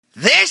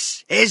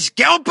This is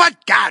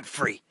Gilbert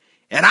Godfrey,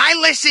 and I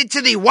listen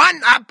to the One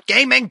Up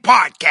Gaming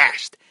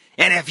Podcast.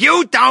 And if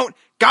you don't,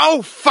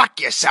 go fuck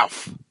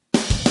yourself.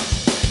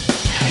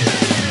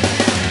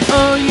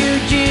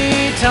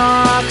 OUG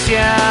Talks,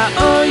 yeah,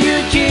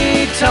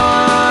 OUG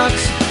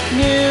Talks.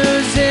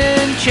 News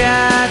and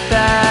chat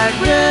that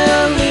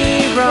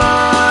really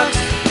rocks.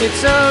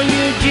 It's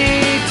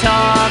OUG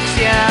Talks,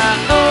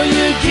 yeah,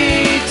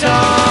 OUG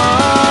Talks.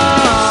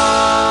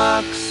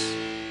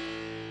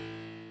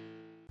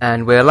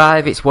 And we're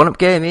live, it's One Up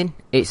Gaming,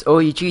 it's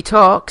OUG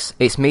Talks,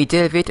 it's me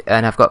David,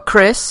 and I've got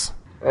Chris.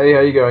 Hey, how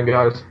you going,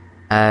 guys?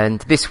 And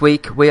this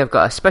week we have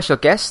got a special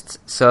guest,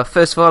 so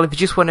first of all, if you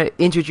just want to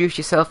introduce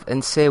yourself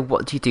and say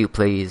what do you do,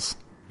 please.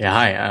 Yeah,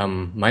 hi,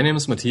 my name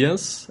is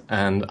Matthias,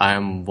 and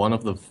I'm one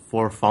of the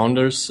 4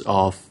 founders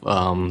of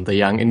the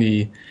young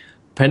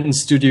independent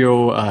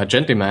studio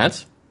Gently Mad,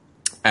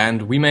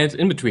 and we made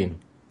In Between,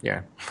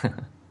 yeah.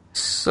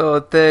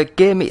 So the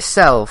game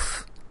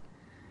itself,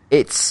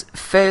 it's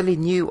fairly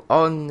new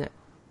on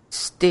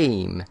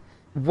Steam.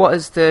 What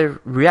has the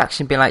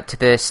reaction been like to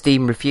the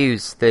Steam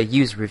reviews, the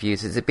user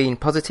reviews? Has it been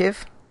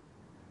positive?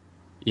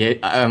 Yeah,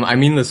 I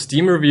mean the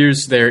Steam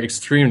reviews, they're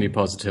extremely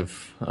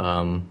positive.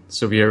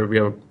 So we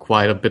are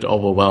quite a bit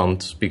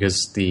overwhelmed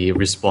because the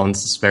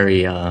response is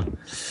very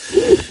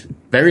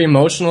very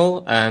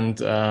emotional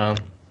and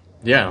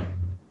yeah,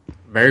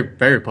 very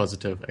very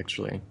positive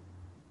actually.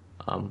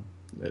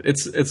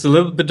 It's a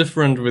little bit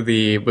different with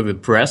the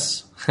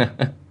press.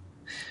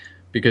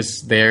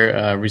 Because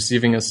they're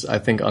receiving us, I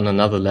think, on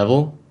another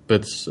level.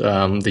 But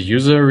the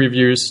user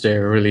reviews,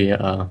 they're really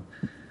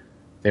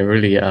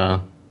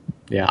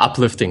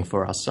uplifting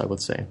for us, I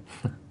would say.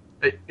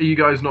 Are you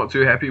guys not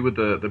too happy with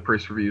the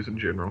press reviews in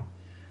general?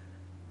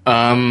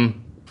 No,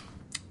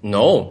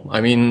 I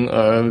mean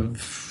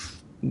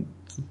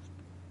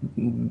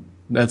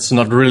that's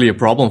not really a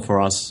problem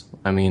for us.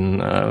 I mean,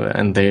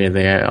 and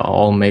they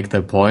all make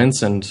their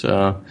points, and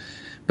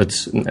but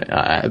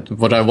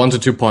what I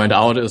wanted to point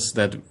out is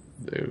that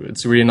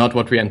it's really not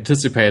what we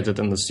anticipated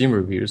in the Steam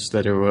reviews,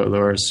 that they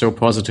were so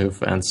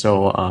positive and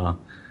so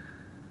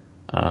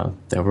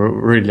there were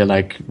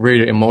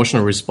really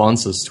emotional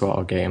responses to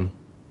our game.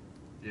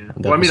 Yeah,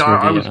 well, I mean,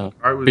 I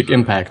was big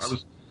impact.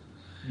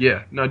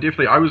 Yeah, no,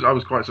 definitely. I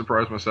was quite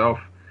surprised myself.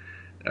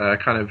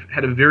 Kind of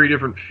had a very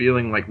different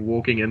feeling, like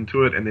walking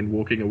into it and then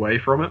walking away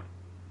from it.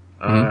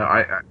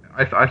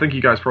 I think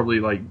you guys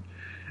probably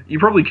you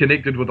probably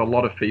connected with a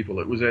lot of people.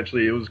 It was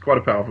quite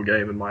a powerful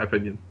game in my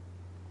opinion.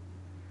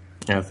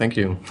 Yeah, thank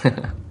you.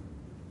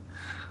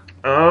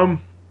 So I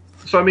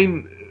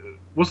mean,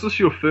 was this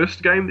your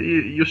first game that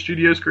your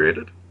studio's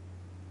created?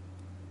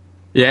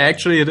 Yeah,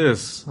 actually it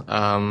is.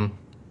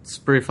 It's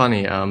pretty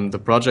funny.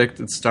 The project,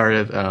 it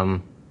started,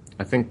 I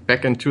think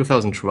back in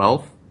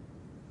 2012.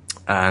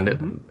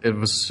 And it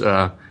was,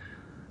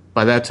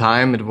 by that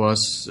time it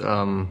was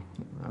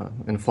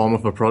in form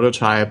of a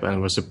prototype, and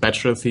it was a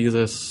bachelor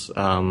thesis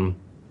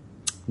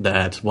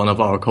that one of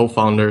our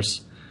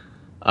co-founders,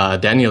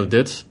 Daniel,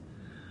 did.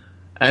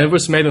 And it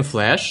was made in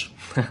Flash.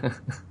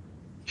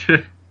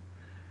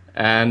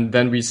 And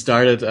then we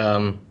started,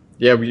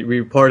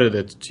 we ported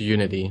it to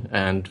Unity.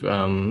 And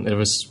it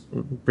was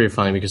pretty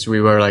funny because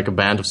we were like a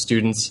band of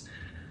students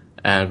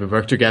and we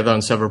worked together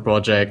on several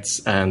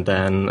projects. And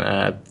then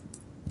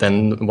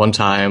one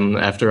time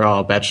after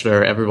our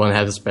bachelor, everyone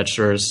had his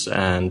bachelor's,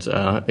 and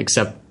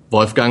except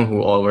Wolfgang,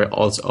 who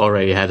also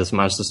already had his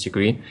master's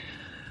degree.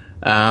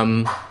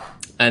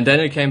 And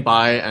then he came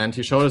by and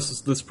he showed us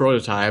this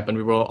prototype, and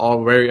we were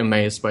all very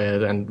amazed by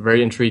it and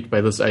very intrigued by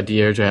this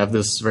idea to have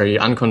this very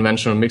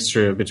unconventional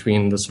mixture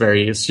between this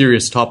very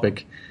serious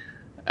topic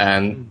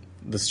and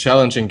this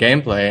challenging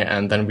gameplay.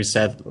 And then we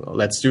said,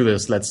 let's do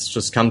this. Let's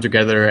just come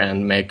together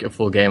and make a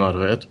full game out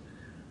of it.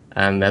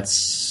 And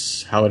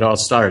that's how it all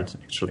started,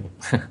 actually.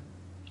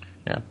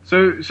 Yeah.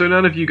 So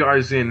none of you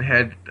guys then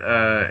have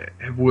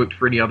worked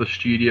for any other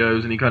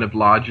studios, any kind of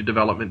larger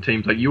development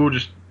teams? Like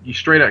you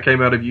straight out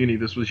came out of uni.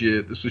 This was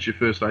your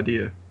first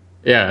idea.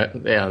 Yeah,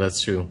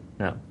 that's true.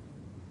 Yeah. Wow.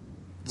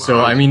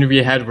 So I mean,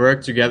 we had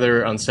worked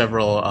together on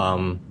several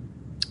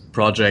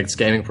projects,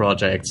 gaming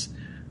projects,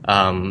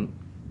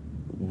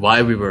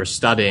 while we were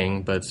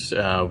studying, but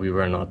we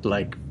were not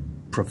like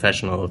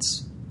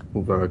professionals who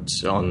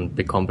worked on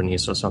big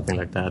companies or something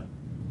like that.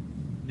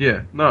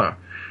 Yeah. No.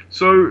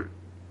 So,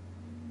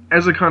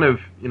 as a kind of,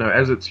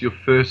 as it's your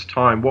first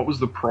time, what was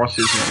the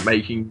process of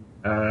making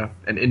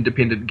an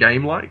independent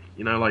game like?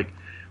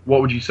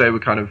 What would you say were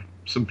kind of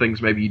some things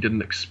maybe you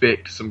didn't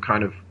expect, some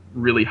kind of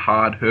really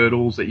hard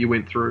hurdles that you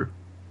went through?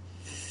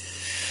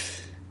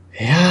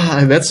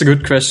 Yeah, that's a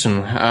good question.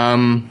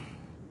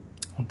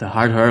 The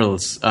hard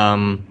hurdles.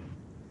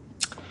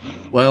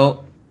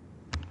 Well,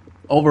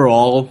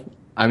 overall,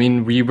 I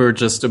mean, we were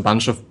just a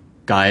bunch of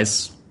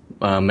guys,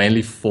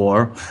 mainly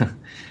 4,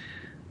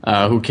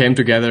 who came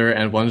together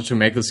and wanted to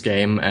make this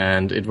game,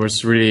 and it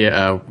was really,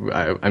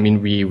 I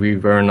mean, we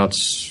were not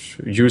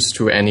used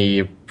to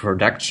any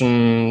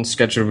production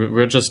schedule. We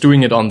were just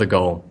doing it on the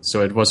go,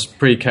 so it was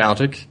pretty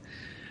chaotic.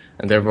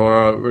 and there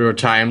were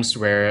times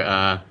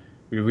where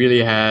we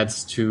really had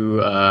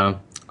to,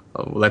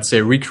 let's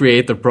say,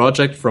 recreate the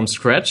project from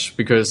scratch,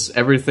 because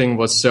everybody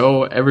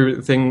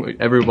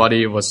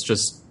was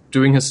just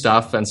doing his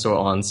stuff and so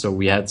on. So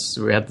we had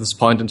this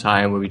point in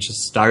time where we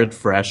just started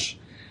fresh,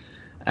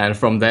 and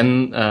from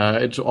then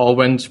it all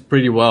went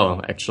pretty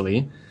well,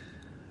 actually.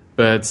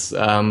 But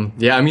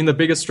the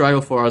biggest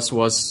struggle for us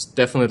was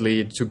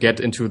definitely to get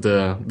into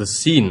the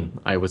scene,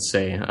 I would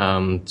say,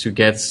 to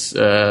get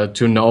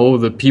to know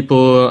the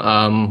people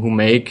who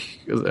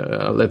make,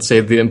 let's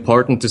say, the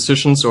important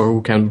decisions, or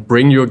who can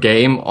bring your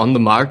game on the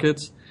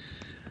market.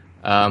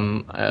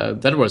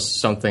 That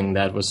was something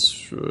that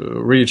was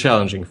really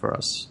challenging for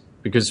us,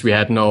 because we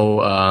had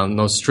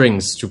no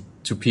strings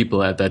to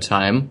people at that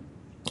time,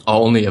 or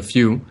only a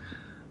few,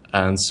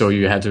 and so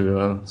you had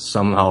to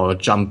somehow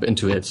jump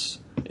into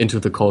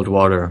the cold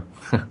water.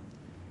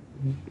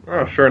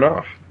 Oh, fair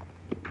enough.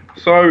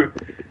 So,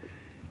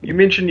 you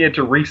mentioned you had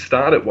to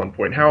restart at one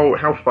point.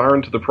 How far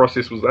into the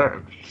process was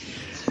that?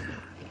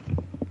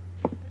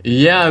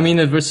 Yeah, I mean,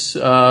 it was,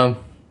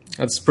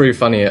 that's pretty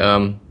funny.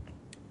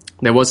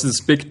 There was this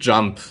big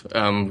jump.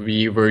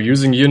 We were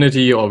using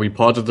Unity, or we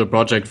ported the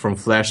project from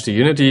Flash to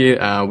Unity,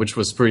 which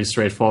was pretty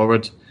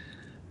straightforward.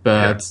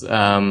 But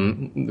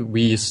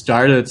we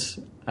started,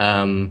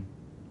 I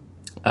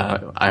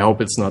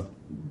hope it's not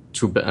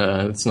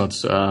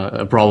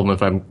a problem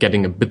if I'm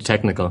getting a bit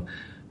technical,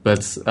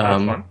 but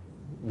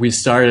we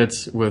started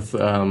with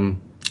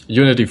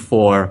Unity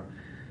 4,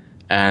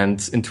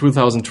 and in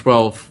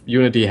 2012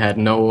 Unity had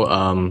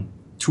no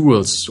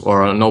tools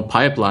or no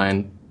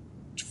pipeline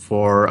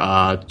for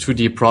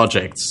 2D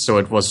projects, so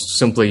it was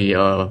simply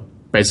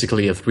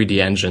basically a 3D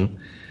engine.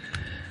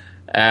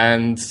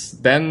 And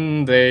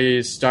then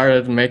they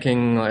started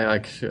making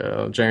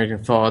generating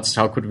thoughts,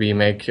 how could we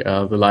make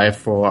the life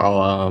for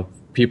our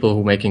people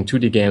who are making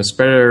 2D games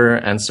better,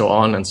 and so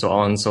on and so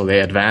on. So they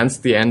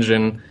advanced the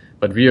engine,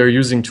 but we are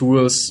using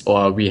tools,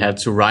 or we had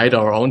to write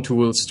our own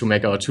tools to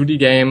make our 2D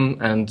game,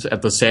 and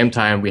at the same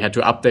time we had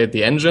to update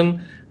the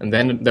engine. And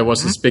then there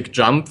was this big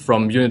jump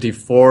from Unity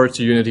 4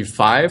 to Unity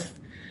 5.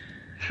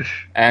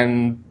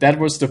 And that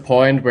was the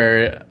point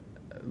where,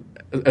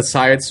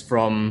 aside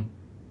from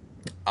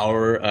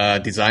our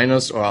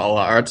designers or our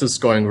artists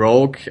going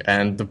rogue,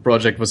 and the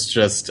project was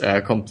just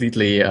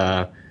completely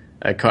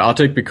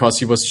chaotic, because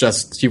he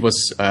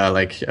was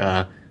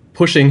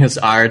pushing his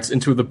art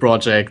into the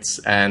project,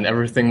 and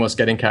everything was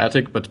getting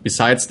chaotic. But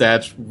besides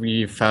that,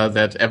 we felt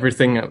that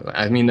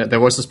there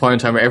was this point in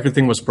time where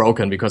everything was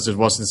broken, because it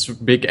was this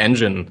big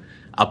engine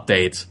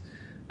update.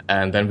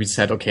 And then we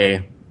said,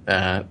 okay,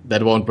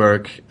 that won't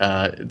work.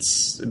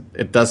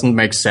 It doesn't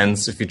make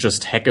sense if we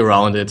just hack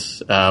around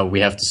it. We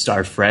have to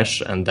start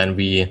fresh. And then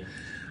we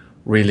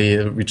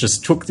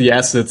just took the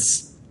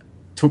assets,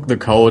 took the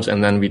code,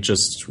 and then we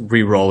just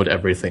rewrote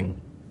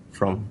everything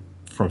from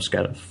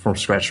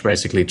scratch,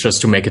 basically,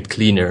 just to make it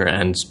cleaner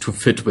and to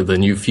fit with the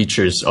new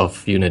features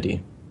of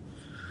Unity.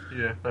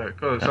 Yeah, it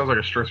sounds like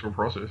a stressful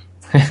process.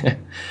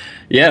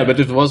 Yeah, but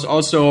it was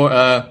also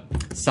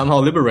somehow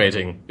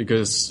liberating,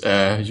 because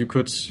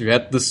you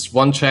had this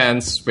one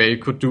chance where you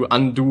could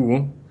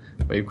undo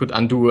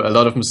a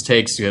lot of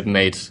mistakes you had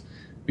made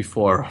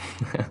before.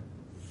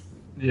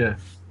 Yeah,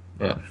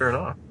 fair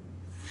enough.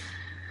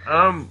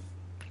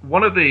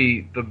 One of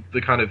the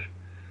kind of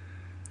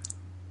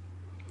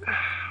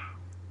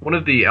one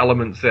of the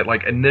elements that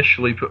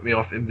initially put me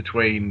off in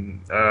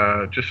between,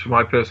 just for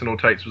my personal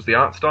takes, was the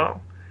art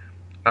style.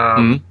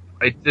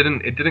 It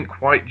didn't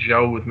quite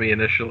gel with me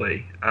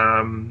initially.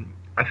 I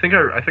think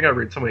I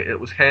read somewhere it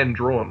was hand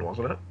drawn,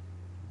 wasn't it?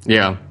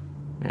 Yeah.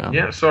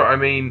 So I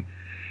mean,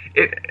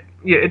 it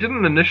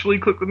didn't initially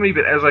click with me,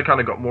 but as I kind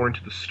of got more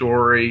into the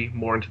story,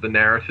 more into the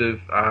narrative,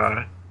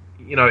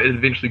 it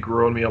eventually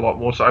grew on me a lot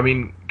more. So, I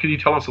mean, could you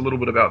tell us a little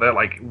bit about that?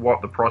 Like,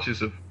 what the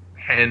process of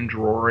hand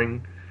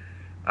drawing,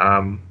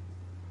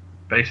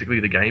 basically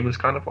the game is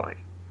kind of like?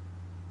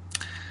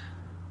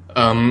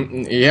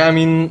 Yeah, I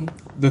mean,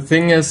 the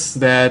thing is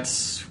that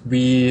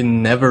we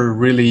never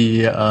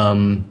really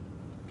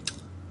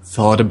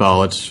thought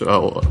about...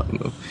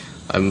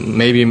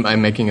 maybe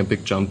I'm making a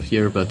big jump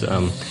here, but...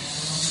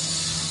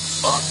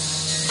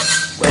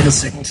 wait a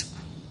second.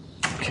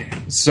 Okay,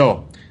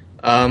 so...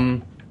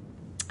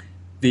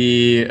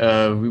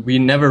 we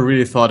never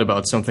really thought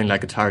about something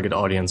like a target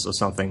audience or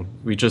something.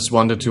 We just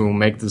wanted to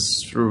make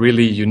this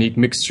really unique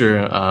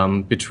mixture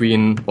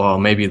between, or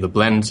maybe the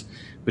blend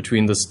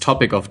between this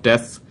topic of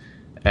death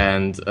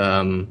and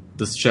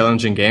this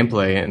challenging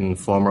gameplay in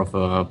form of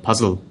a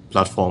puzzle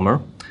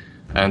platformer.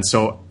 And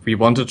so we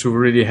wanted to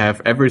really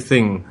have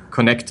everything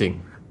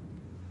connecting.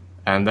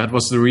 And that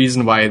was the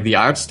reason why the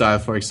art style,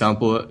 for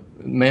example,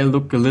 may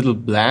look a little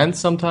bland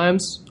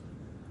sometimes,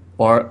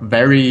 or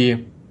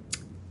very,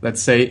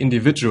 let's say,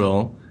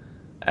 individual.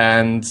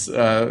 And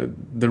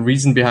the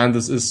reason behind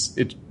this is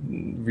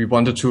we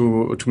wanted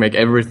to make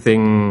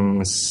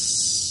everything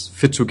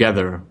fit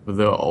together with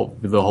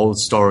the whole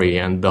story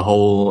and the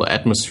whole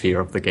atmosphere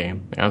of the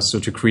game. Yeah? So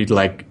to create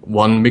like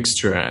one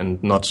mixture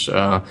and not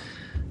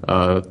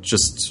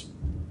just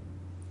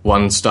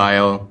one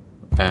style,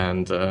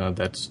 and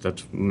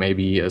that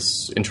maybe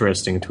is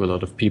interesting to a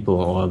lot of people,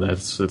 or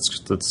that's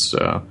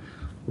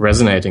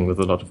resonating with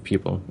a lot of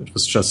people. It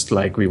was just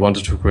like we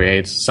wanted to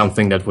create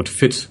something that would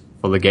fit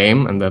for the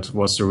game, and that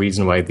was the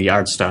reason why the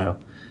art style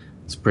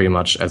is pretty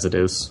much as it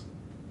is.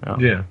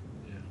 Yeah.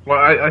 Well,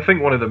 I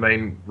think one of the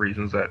main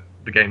reasons that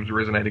the game's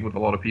resonating with a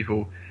lot of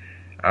people,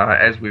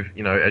 as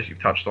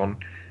you've touched on,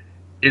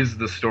 is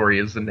the story,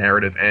 is the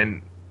narrative,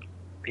 and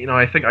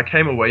I think I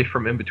came away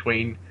from In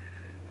Between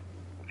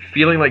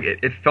feeling like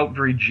it felt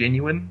very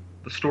genuine.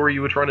 The story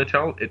you were trying to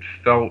tell, it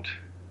felt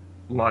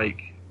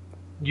like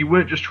you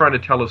weren't just trying to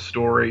tell a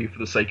story for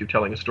the sake of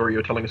telling a story.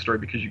 You're telling a story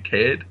because you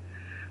cared.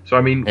 So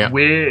I mean,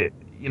 where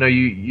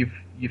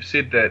you've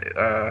said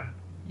that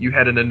you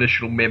had an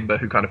initial member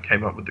who kind of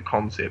came up with the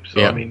concept.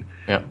 So I mean,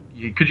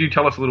 could you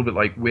tell us a little bit,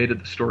 like, where did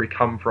the story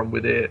come from?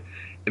 Were there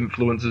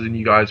influences in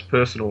you guys'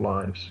 personal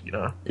lives?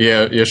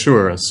 Yeah,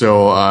 sure.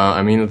 So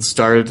I mean, it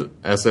started,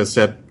 as I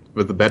said,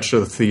 with the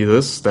Bachelor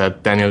thesis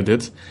that Daniel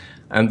did.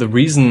 And the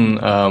reason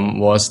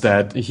was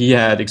that he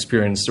had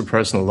experienced a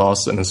personal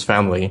loss in his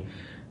family.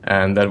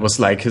 And that was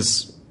like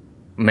his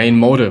main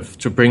motive,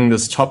 to bring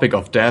this topic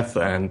of death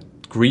and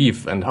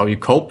grief and how you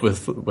cope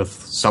with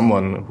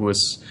someone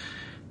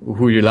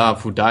who you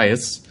love, who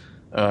dies,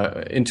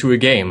 into a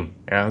game.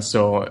 Yeah.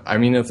 So, I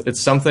mean,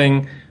 it's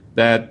something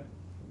that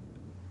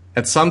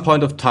at some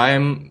point of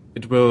time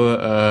it will,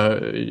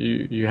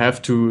 you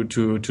have to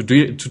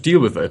deal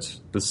with it.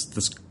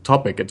 This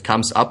topic, it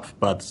comes up,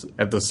 but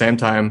at the same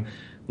time,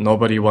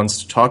 nobody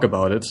wants to talk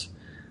about it,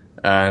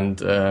 and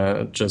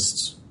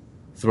just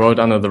throw it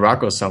under the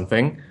rug or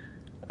something.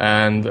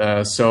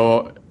 And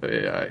so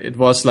it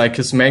was like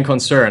his main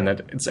concern,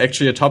 that it's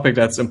actually a topic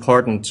that's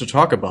important to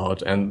talk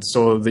about. And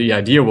so the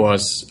idea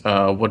was,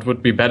 what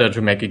would be better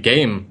to make a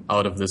game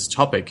out of this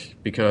topic?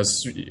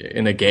 Because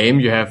in a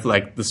game you have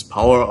like this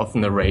power of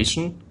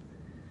narration,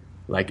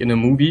 like in a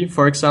movie,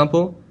 for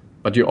example,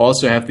 but you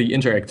also have the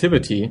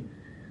interactivity,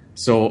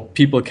 so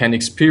people can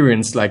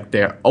experience like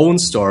their own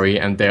story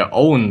and their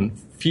own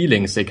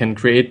feelings. They can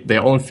create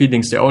their own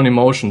feelings, their own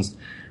emotions,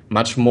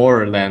 much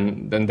more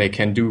than they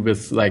can do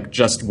with like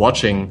just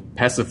watching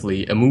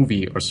passively a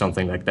movie or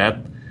something like that.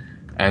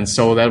 And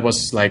so that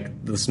was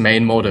like this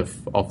main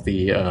motive of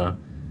the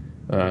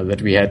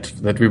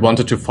that we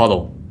wanted to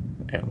follow.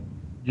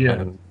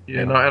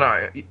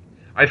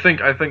 I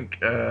think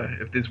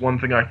if there's one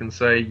thing I can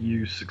say,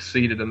 you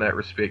succeeded in that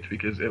respect,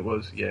 because it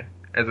was,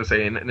 as I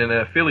say, in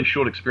a fairly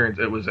short experience,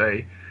 it was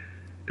a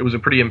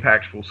pretty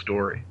impactful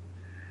story.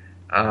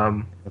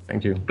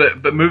 Thank you.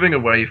 But moving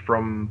away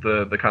from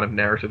the kind of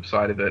narrative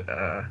side of it,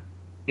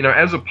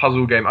 as a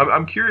puzzle game,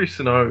 I'm curious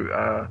to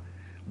know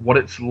what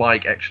it's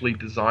like actually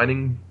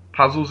designing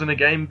puzzles in a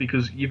game,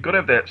 because you've got to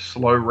have that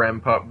slow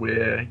ramp up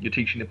where you're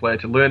teaching the player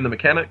to learn the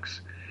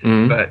mechanics,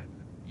 but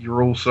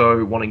you're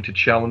also wanting to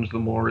challenge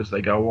them more as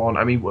they go on.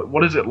 I mean,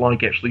 what is it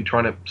like actually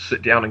trying to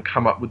sit down and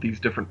come up with these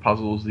different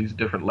puzzles, these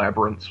different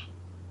labyrinths?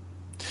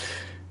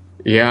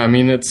 Yeah, I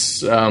mean,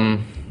 it's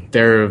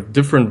there are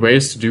different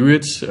ways to do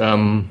it.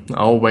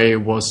 Our way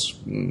was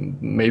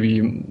maybe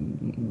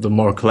the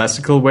more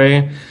classical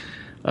way.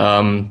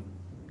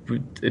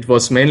 It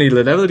was mainly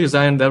the level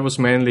design. That was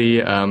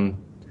mainly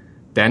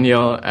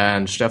Daniel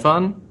and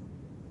Stefan.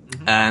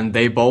 And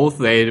they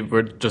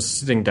were just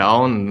sitting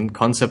down and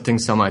concepting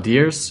some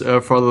ideas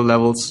for the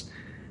levels.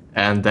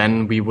 And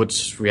then we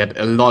had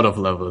a lot of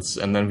levels.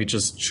 And then we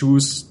just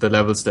choose the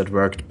levels that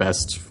worked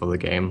best for the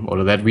game,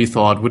 or that we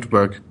thought would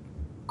work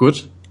good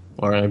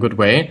or in a good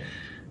way.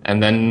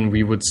 And then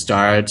we would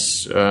start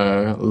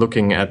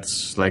looking at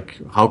like,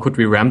 how could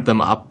we ramp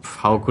them up?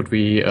 How could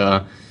we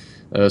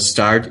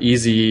start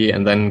easy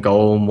and then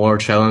go more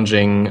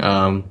challenging?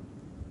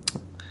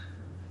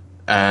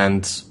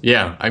 And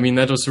yeah, I mean,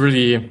 it was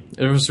really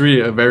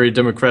a very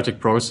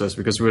democratic process,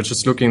 because we were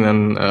just looking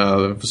and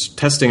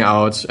testing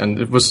out, and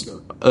it was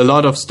a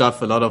lot of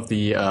stuff. A lot of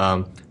the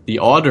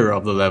order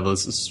of the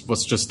levels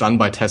was just done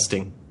by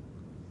testing.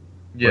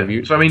 Yeah.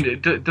 So I mean,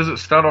 does it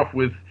start off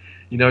with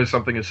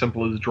something as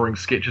simple as drawing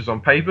sketches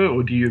on paper,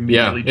 or do you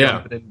immediately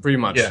jump in? Pretty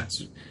much. Yeah.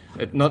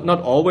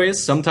 Not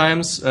always.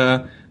 Sometimes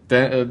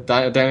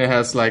Daniel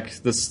has like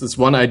this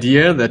one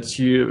idea that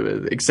he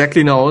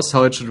exactly knows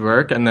how it should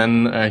work, and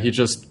then he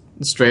just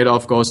straight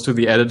off goes to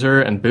the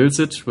editor and builds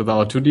it with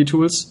our 2D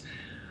tools.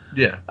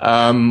 Yeah.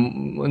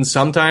 And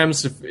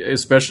sometimes,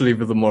 especially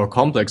with the more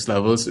complex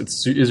levels, it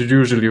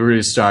usually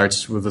really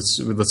starts with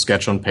a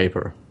sketch on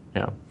paper.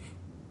 Yeah.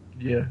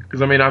 Yeah,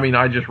 because I mean,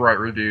 I just write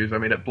reviews. I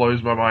mean, it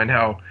blows my mind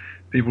how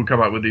people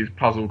come up with these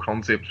puzzle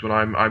concepts when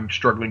I'm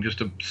struggling just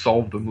to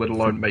solve them, let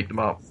alone make them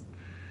up.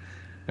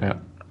 Yeah.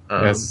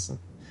 Yes.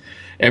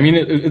 I mean,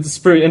 it's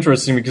pretty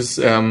interesting, because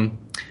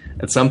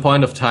at some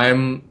point of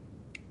time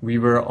we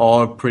were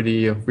all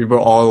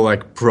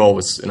like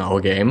pros in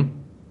our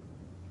game.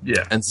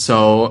 Yeah. And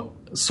so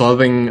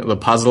solving the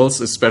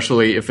puzzles,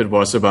 especially if it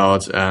was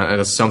about and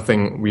it's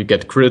something we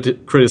get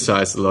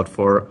criticized a lot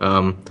for,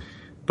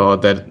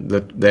 about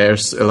that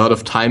there's a lot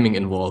of timing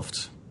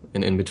involved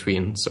in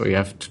between. So you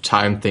have to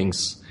time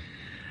things,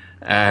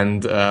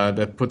 and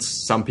that puts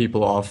some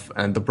people off.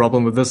 And the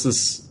problem with this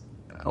is,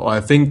 or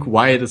I think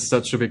why it is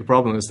such a big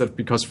problem, is that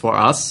because for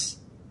us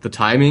the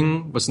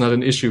timing was not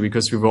an issue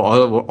because we were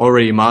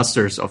already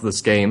masters of this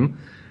game,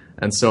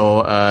 and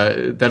so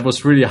that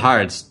was really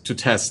hard to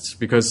test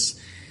because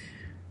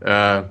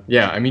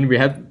I mean we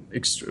had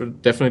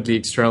definitely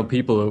external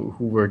people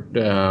who were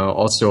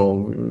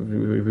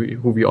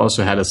who we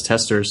also had as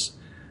testers,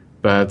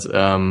 but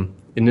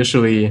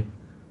initially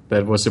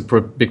that was a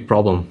big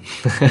problem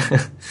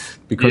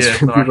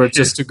because we were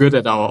just too good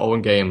at our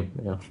own game.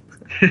 Yeah.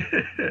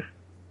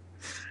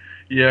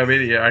 Yeah, I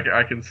mean,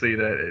 I can see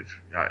that.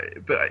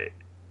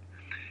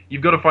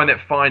 You've got to find that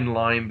fine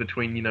line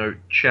between, you know,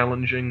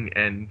 challenging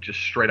and just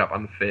straight up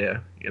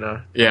unfair, you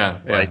know?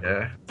 Yeah. Like,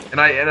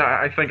 and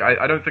I think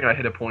I don't think I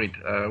hit a point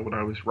when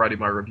I was writing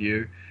my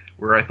review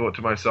where I thought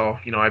to myself,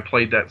 you know, I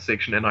played that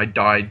section and I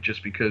died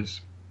just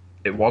because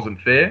it wasn't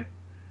fair.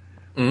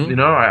 Mm-hmm. You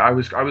know, I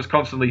was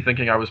constantly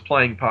thinking I was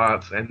playing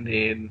parts, and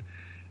then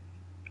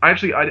I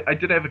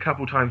did have a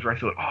couple times where I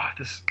thought, oh,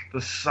 this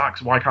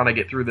sucks. Why can't I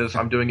get through this?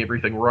 I'm doing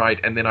everything right,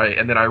 and then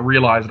I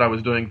realized I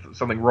was doing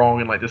something wrong,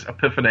 and like this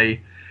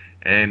epiphany,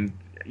 and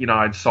you know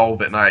I'd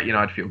solve it, and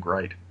I'd feel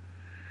great.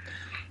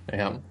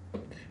 Yeah.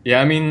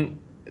 I mean,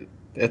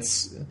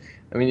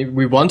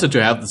 we wanted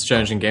to have this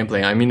challenging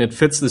gameplay. I mean, it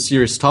fits the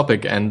series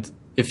topic, and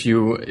if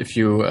you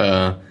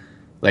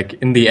like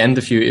in the end,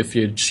 if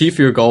you achieve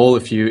your goal,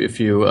 if you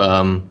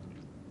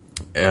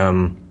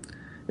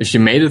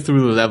made it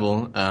through the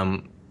level,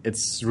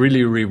 it's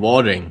really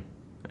rewarding,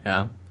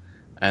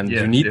 and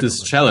you need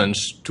this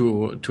challenge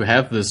to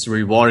have this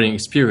rewarding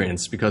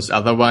experience, because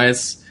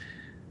otherwise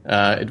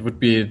it would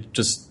be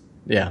just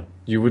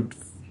you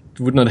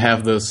would not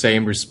have the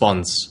same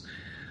response.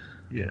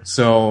 Yeah.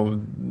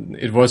 So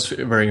it was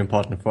very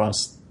important for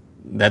us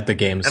that the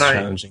game is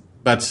challenging.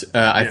 But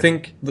I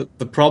think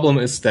the problem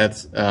is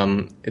that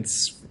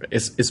it's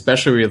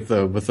especially with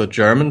the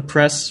German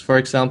press, for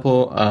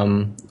example.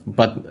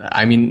 But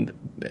I mean,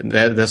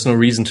 there's no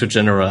reason to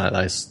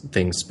generalize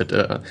things. But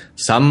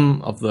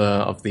some of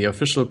the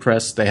official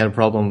press, they had a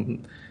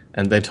problem,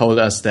 and they told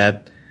us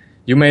that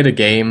you made a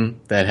game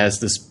that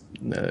has this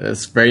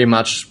is very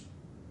much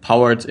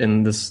powered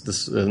in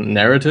this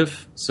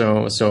narrative.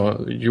 So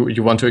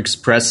you want to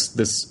express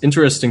this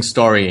interesting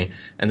story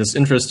and this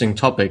interesting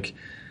topic.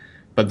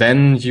 But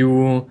then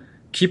you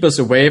keep us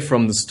away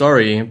from the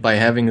story by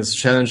having this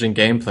challenging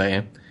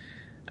gameplay.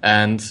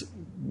 And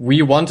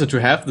we wanted to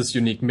have this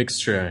unique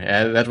mixture.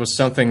 That was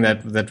something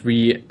that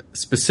we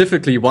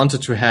specifically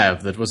wanted to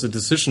have. That was a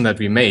decision that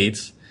we made.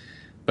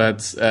 But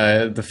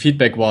the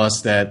feedback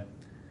was that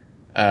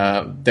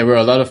there were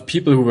a lot of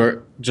people who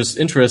were just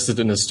interested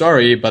in the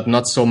story, but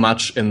not so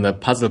much in the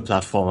puzzle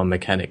platformer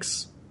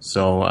mechanics.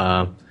 So,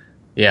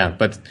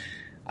 but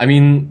I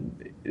mean,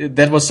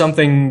 that was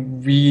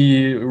something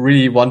we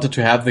really wanted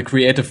to have, the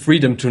creative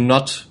freedom to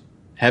not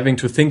having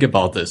to think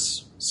about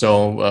this.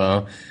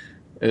 So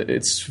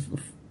it's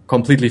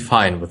completely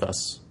fine with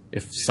us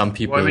if some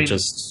people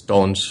just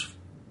don't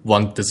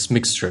want this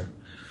mixture.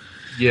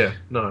 Yeah,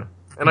 no.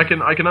 And I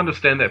can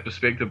understand that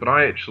perspective, but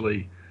I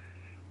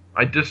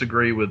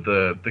disagree with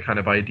the kind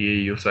of idea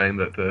you're saying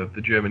that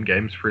the German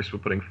games press were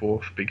putting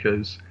forth,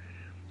 because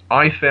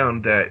I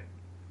found that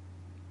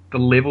the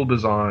level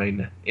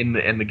design and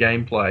the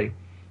gameplay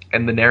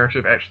and the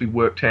narrative actually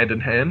worked hand in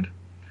hand,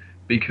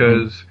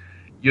 because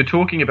you're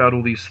talking about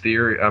all these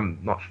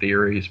not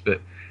theories, but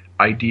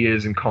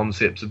ideas and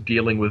concepts of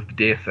dealing with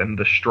death and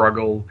the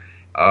struggle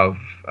of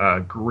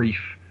grief.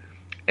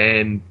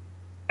 And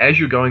as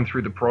you're going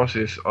through the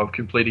process of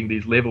completing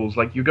these levels,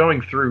 like, you're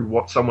going through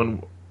what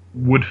someone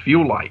would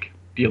feel like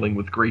dealing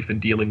with grief and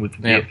dealing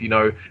with death. You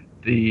know,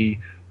 the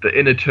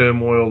inner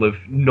turmoil of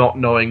not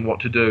knowing what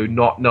to do,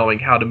 not knowing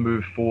how to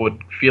move forward,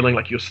 feeling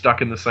like you're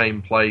stuck in the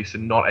same place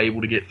and not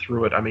able to get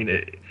through it. I mean,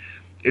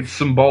 it's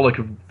symbolic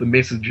of the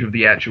message of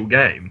the actual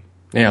game.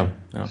 Yeah.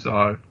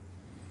 So,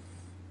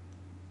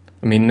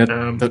 I mean,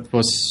 that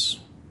was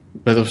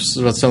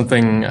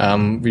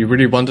something we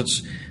really wanted.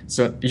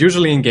 So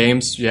usually in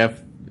games you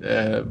have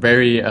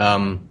very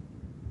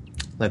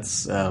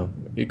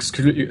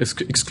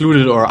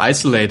excluded or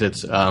isolated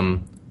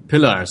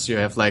pillars. You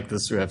have like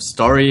this. You have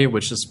story,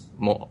 which is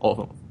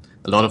a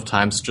lot of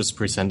times just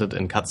presented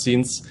in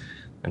cutscenes,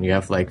 and you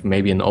have like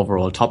maybe an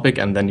overall topic,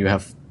 and then you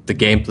have the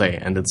gameplay,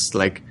 and it's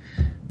like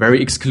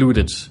very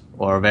excluded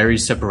or very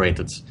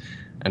separated.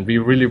 And we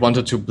really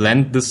wanted to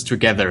blend this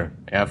together.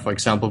 For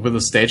example, with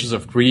the stages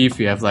of grief,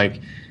 you have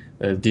like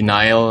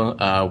denial,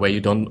 where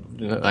you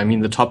don't. I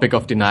mean, the topic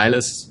of denial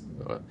is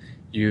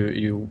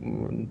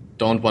you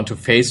don't want to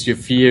face your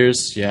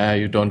fears.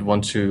 You don't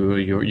want to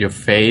your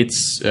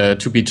fates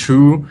to be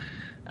true.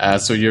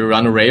 So you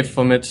run away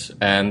from it.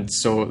 And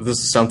so this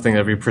is something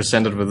that we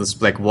presented with this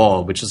black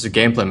wall, which is a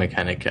gameplay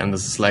mechanic. And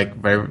this is like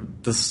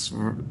these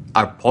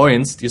are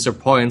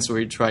points where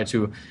you try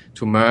to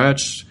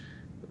merge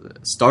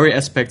story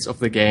aspects of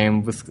the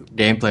game with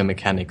gameplay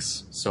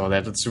mechanics, so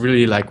that it's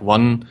really like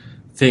one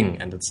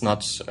thing, and it's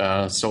not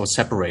so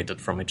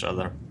separated from each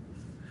other.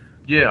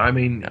 Yeah, I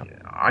mean,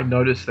 I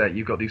noticed that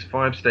you've got these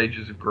 5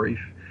 stages of grief,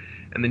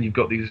 and then you've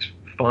got these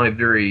 5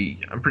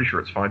 I'm pretty sure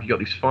it's 5, you've got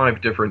these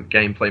 5 different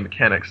gameplay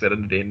mechanics that are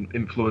then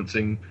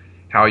influencing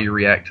how you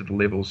react to the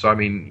levels. So, I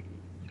mean,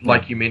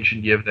 like you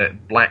mentioned, you have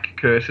that black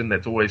curtain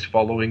that's always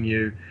following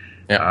you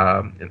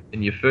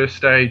in your first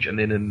stage, and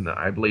then in,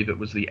 I believe it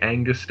was the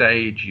anger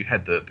stage, you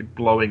had the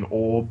glowing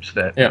orbs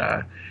that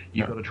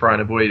you've got to try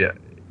and avoid it.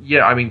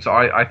 Yeah, I mean, so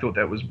I thought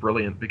that was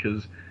brilliant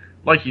because,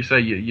 like you say,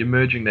 you're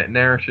merging that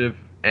narrative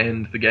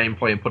and the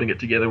gameplay and putting it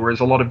together, whereas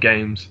a lot of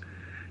games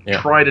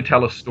try to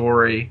tell a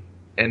story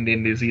and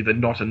then there's either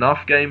not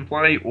enough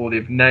gameplay or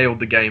they've nailed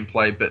the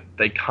gameplay but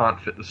they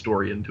can't fit the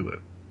story into it.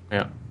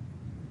 Yeah.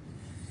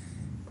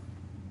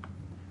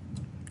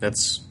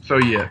 That's... So,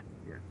 yeah.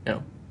 Yeah.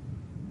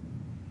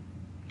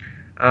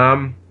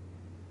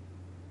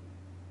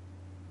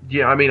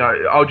 Yeah, I mean,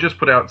 I'll just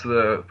put out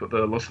to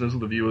the listeners or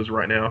the viewers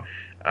right now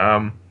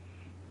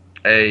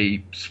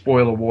a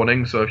spoiler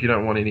warning. So if you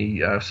don't want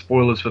any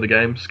spoilers for the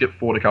game, skip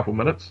forward a couple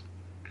minutes.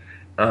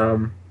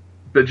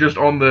 But just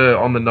on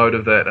the note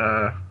of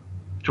that,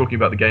 talking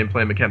about the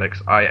gameplay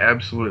mechanics, I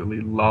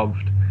absolutely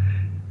loved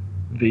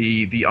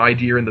the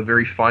idea in the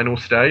very final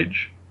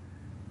stage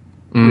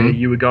where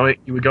you were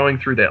going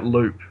through that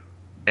loop,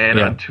 and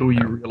until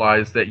you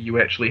realized that you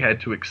actually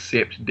had to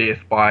accept death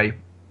by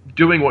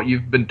doing what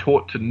you've been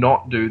taught to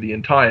not do the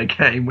entire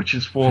game, which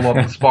is fall on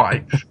the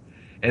spikes,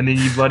 and then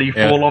you bloody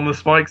fall on the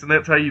spikes, and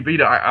that's how you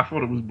beat it. I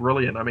thought it was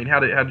brilliant. I mean, how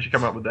did you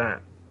come up with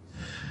that?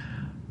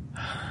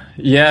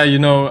 Yeah,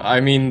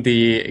 I mean,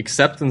 the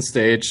acceptance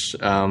stage,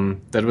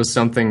 that was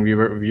something we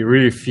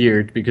really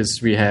feared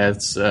because we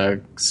had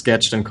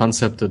sketched and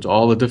concepted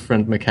all the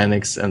different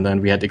mechanics, and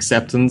then we had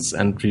acceptance,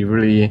 and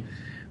we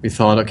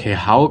thought, okay,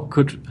 how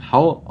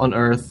on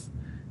earth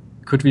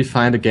could we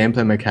find a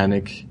gameplay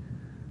mechanic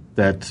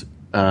that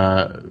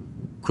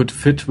could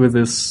fit with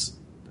this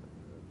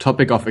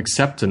topic of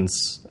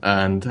acceptance,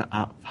 and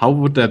how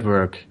would that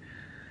work?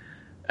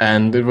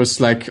 And it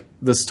was like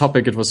this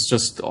topic, it was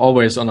just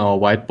always on our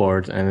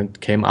whiteboard, and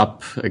it came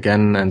up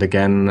again and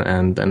again,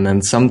 and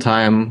then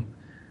sometime,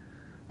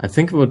 I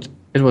think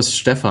it was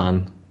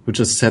Stefan who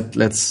just said,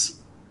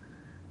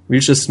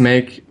 we'll just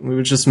make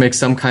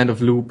some kind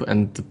of loop,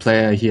 and the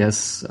player he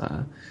has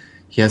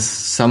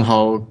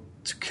somehow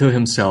to kill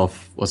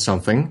himself or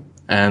something,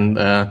 and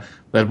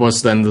that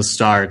was then the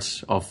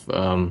start of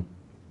the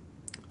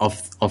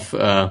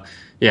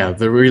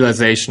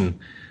realization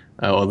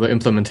or the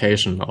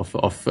implementation of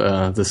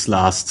this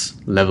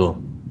last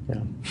level.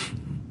 Yeah.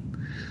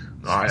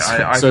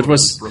 I so it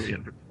was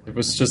brilliant. It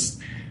was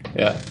just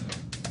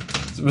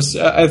It was,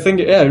 I think,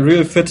 it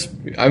really fit.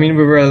 I mean,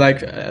 we were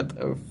like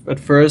at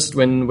first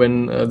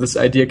when this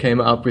idea came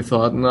up, we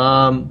thought,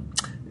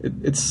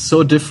 it's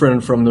so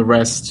different from the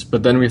rest.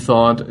 But then we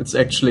thought it's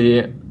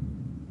actually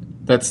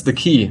that's the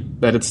key,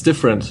 that it's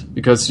different,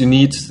 because you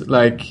need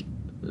like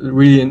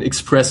really an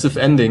expressive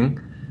ending.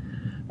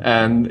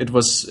 And it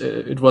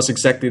was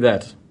exactly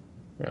that.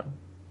 Yeah.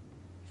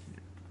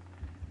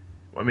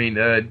 I mean,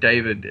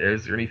 David,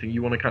 is there anything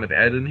you want to kind of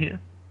add in here?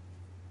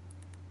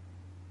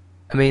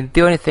 I mean,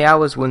 the only thing I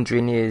was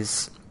wondering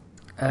is,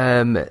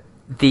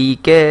 the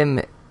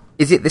game,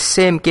 is it the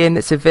same game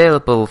that's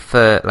available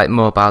for like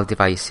mobile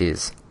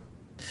devices?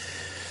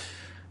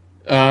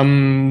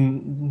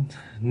 Nearly.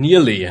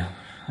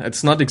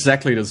 It's not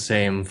exactly the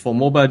same for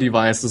mobile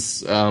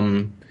devices.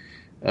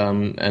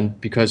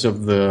 And because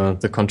of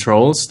the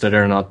controls that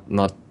are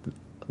not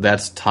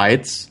that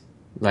tight,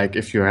 like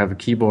if you have a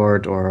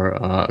keyboard or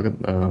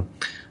a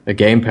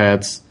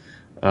gamepad,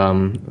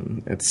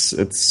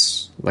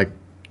 it's like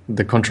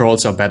the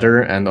controls are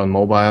better, and on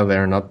mobile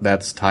they're not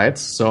that tight.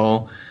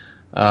 So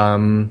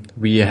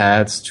we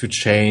had to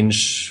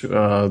change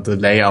the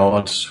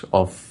layout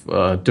of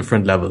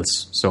different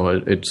levels, so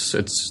it's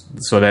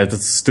so that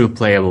it's still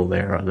playable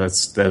there.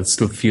 That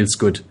still feels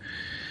good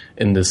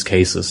in these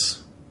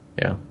cases.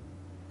 Yeah,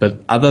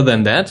 but other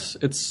than that,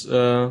 it's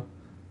the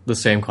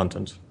same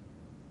content.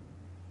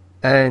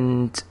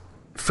 And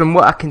from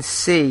what I can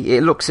see,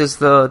 it looks as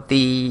though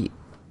the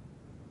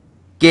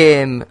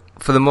game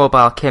for the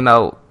mobile came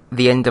out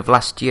the end of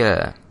last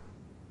year.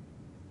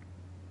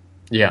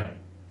 Yeah.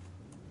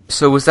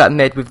 So was that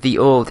made with the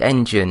old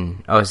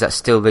engine, or is that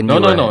still the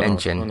newer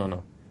engine?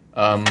 No.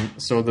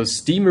 So the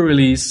Steam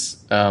release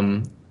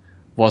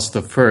was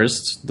the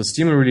first. The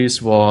Steam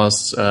release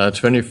was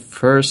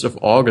 21st of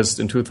August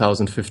in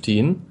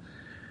 2015.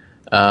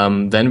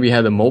 Then we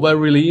had a mobile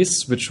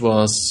release, which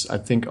was, I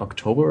think,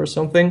 October or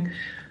something.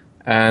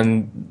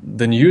 And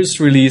the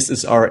newest release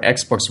is our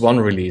Xbox One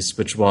release,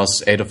 which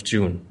was 8th of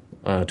June,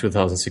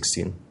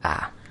 2016.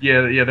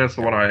 Yeah, that's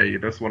the one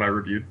I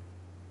reviewed.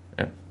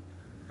 Yeah.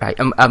 Right,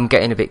 I'm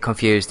getting a bit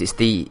confused. It's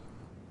the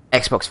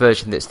Xbox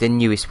version that's the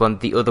newest one.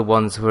 The other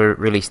ones were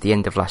released the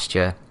end of last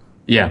year.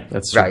 Yeah,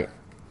 that's true. Right.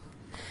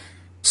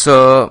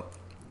 So,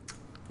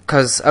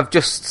 because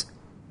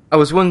I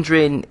was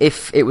wondering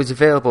if it was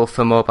available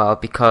for mobile,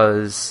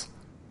 because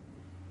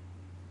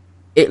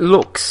it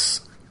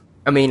looks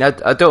I mean, I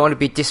don't want to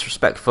be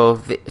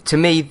disrespectful. To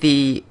me,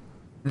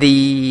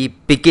 the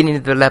beginning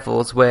of the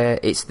levels where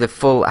it's the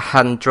full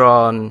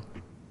hand-drawn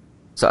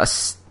sort of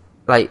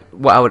like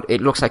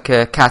it looks like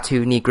a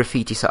cartoony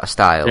graffiti sort of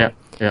style.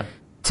 Yeah.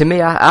 To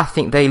me, I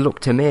think they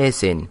looked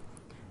amazing,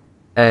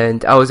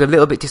 and I was a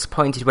little bit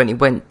disappointed when it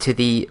went to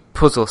the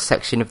puzzle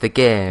section of the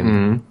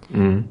game.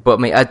 But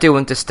I mean, I do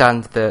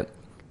understand that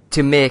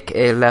to make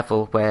a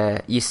level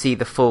where you see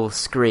the full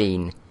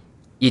screen,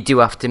 you do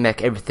have to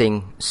make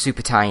everything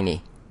super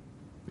tiny.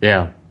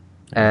 Yeah.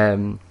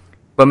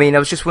 But I mean, I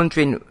was just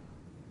wondering,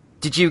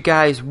 did you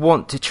guys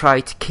want to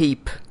try to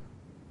keep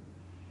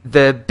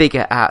the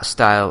bigger art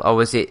style, or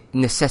was it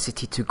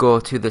necessity to go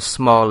to the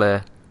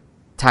smaller,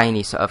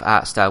 tiny sort of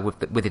art style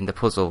within the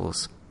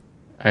puzzles?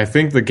 I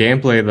think the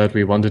gameplay that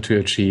we wanted to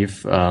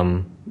achieve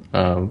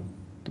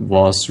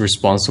was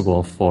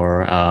responsible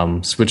for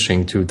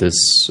switching to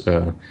this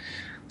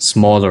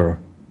smaller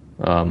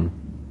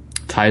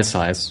tile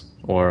size,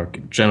 or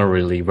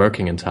generally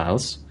working in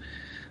tiles.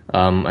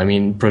 I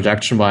mean,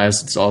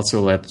 production-wise, it's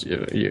also that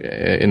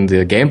in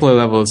the gameplay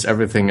levels,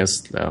 everything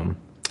is,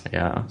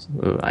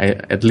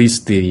 at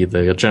least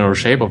the general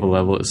shape of a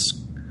level is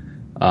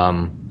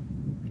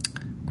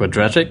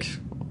quadratic.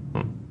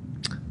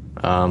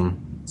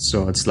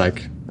 So it's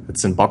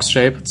in box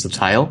shape. It's a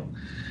tile.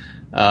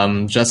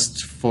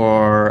 Just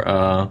for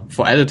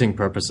editing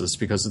purposes,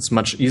 because it's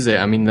much easier.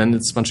 I mean, then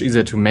it's much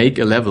easier to make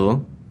a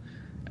level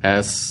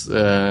as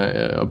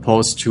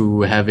opposed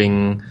to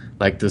having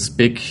like this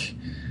big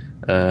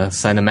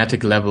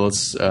cinematic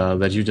levels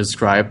that you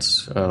described,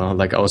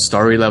 like our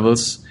story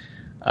levels,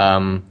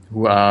 they're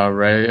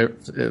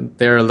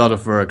a lot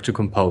of work to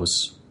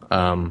compose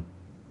and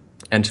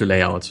to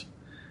lay out.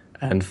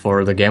 And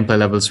for the gameplay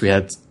levels, we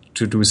had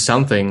to do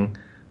something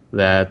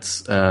that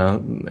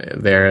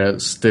they're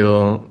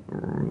still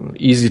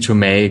easy to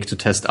make, to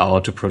test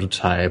out, to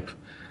prototype.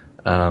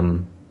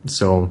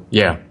 So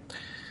yeah,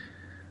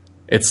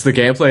 it's the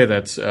gameplay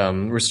that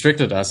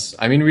restricted us.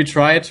 I mean, we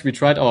tried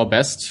our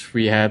best. For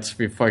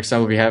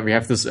example, we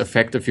have this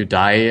effect: if you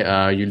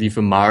die, you leave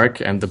a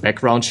mark, and the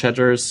background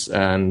shatters.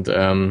 And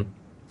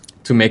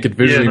to make it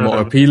visually more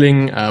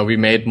appealing, we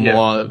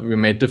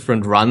made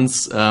different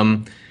runs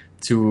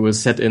to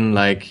set in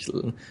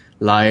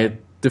like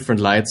different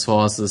light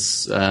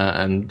sources,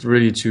 and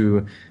really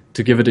to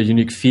give it a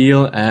unique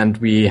feel. And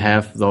we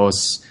have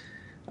those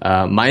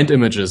mind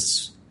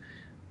images,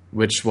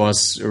 which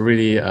was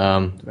really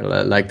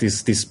like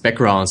these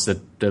backgrounds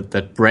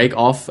that break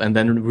off and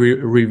then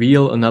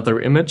reveal another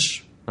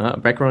image,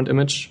 background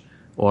image,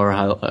 or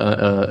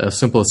a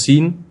simple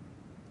scene,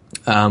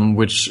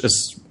 which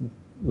is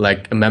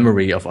like a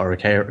memory of our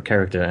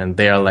character, and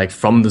they are like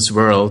from this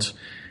world,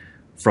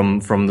 from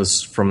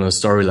the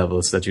story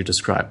levels that you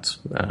described.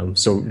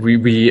 So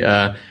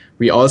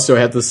we also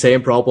had the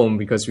same problem,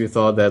 because we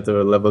thought that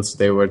the levels,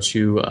 they were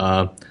too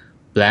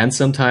bland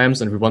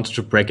sometimes, and we wanted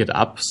to break it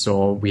up.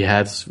 So we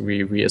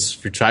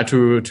tried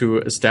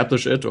to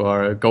establish it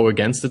or go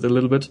against it a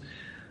little bit.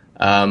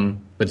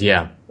 But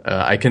yeah,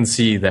 I can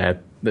see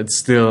that it's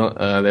still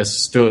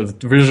there's still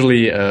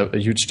visually a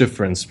huge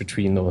difference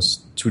between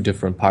those two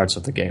different parts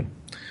of the game.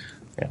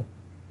 Yeah.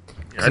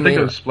 I think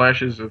those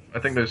splashes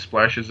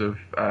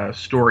of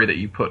story that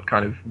you put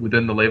kind of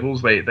within the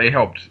levels, they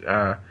helped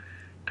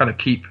kind of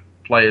keep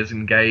players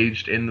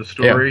engaged in the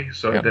story,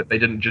 that they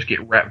didn't just get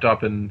wrapped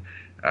up in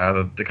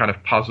the kind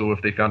of puzzle.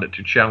 If they found it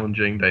too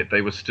challenging,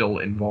 they were still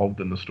involved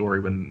in the story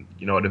when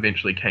it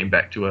eventually came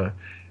back to a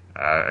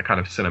kind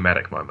of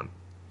cinematic moment.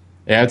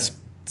 Yeah,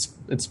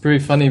 it's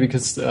pretty funny,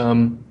 because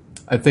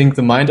I think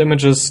the mind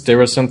images, they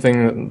were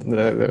something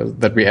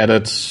that we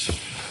added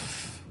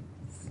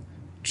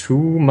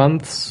 3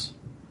 months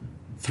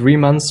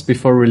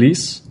before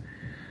release.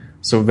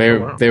 So they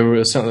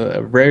were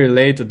a very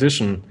late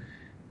addition.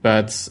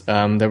 But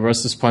there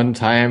was this point in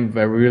time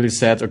where we really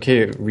said,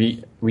 okay,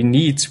 we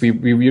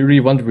really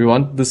want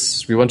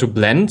to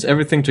blend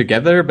everything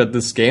together, but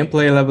this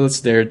gameplay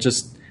levels, they're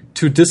just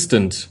too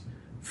distant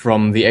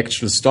from the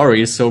actual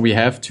story, so we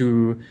have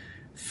to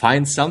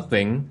find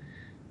something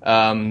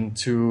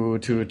to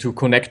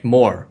connect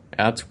more,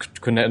 to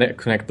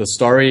connect the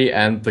story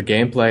and the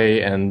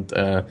gameplay and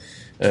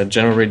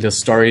generate the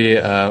story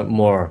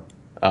more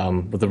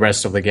with the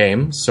rest of the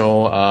game.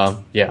 So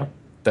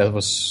that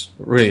was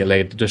really a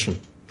late addition.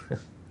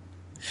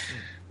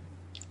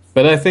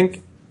 But I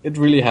think it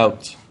really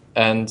helped,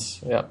 and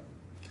yeah.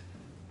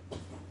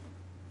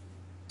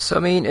 So I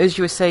mean, as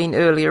you were saying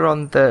earlier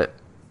on, that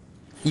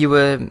you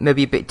were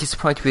maybe a bit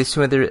disappointed with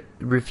some of the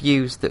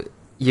reviews that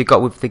you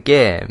got with the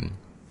game.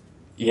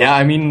 Yeah,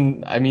 I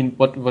mean,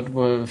 what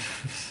were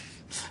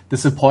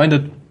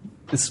disappointed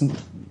is,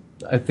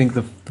 I think,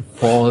 the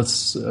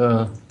false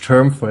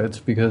term for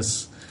it,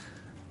 because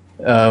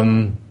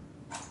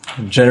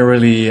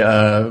generally,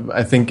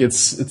 I think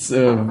it's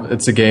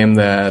a game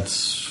that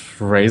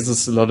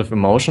raises a lot of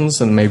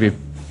emotions and maybe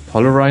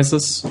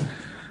polarizes.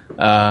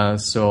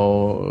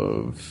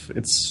 So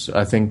it's,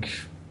 I think,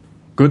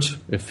 good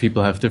if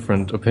people have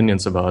different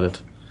opinions about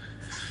it.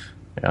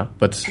 Yeah,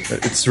 but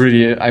it's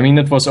really, I mean,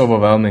 it was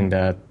overwhelming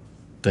that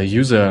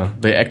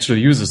the actual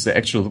users, the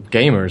actual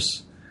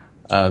gamers,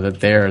 that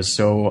they are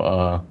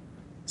so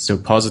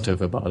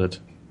positive about it.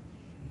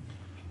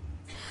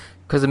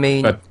 Because I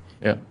mean, But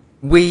yeah,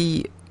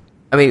 we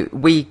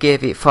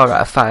gave it 4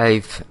 out of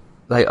 5,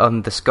 like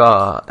on the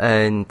score,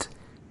 and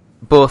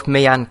both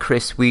me and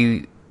Chris,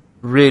 we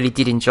really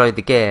did enjoy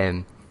the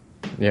game.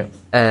 yeah,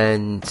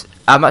 And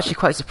I'm actually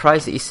quite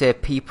surprised that you say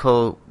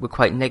people were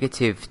quite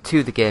negative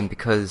to the game,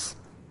 because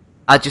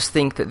I just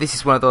think that this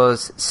is one of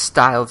those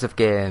styles of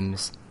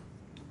games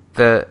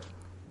that,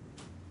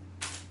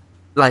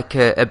 like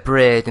a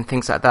Braid and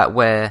things like that,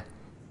 where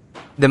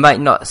they might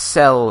not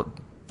sell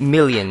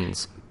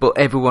millions, but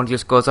everyone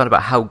just goes on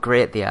about how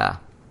great they are.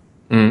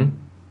 mm.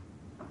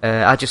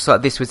 I just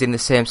thought this was in the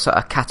same sort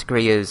of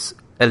category as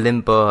a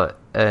Limbo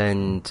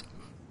and,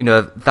 you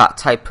know, that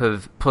type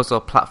of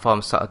puzzle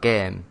platform sort of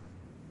game.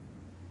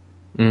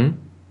 Mm.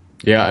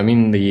 Yeah. I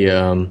mean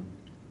the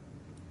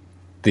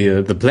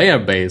player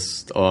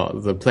base, or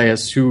the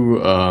players who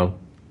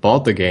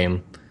bought the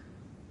game,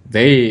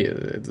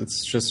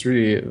 it's just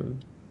really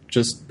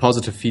just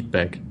positive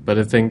feedback. But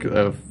I think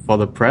for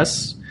the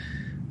press,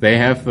 they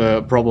have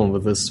a problem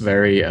with this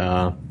very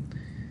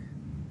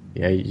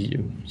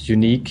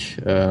unique,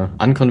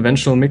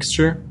 unconventional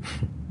mixture.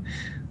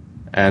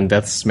 And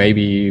that's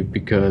maybe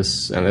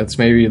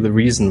the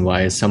reason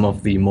why some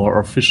of the more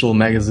official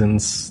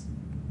magazines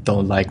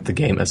don't like the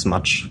game as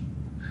much.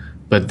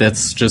 But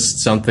that's just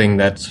something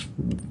that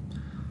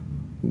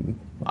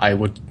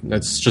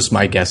that's just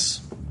my guess.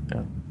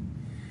 Yeah.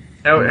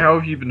 How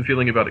have you been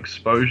feeling about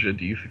exposure?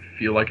 Do you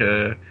feel like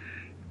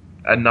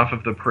enough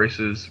of the press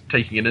is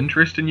taking an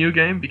interest in your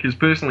game? Because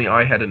personally,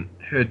 I hadn't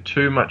heard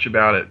too much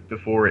about it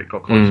before it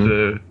got close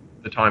to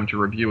the time to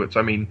review it. So,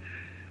 I mean,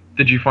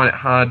 did you find it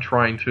hard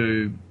trying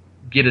to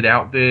get it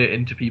out there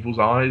into people's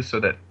eyes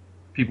so that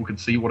people could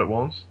see what it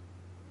was?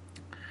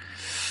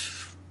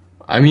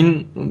 I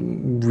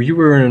mean, we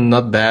were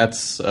not that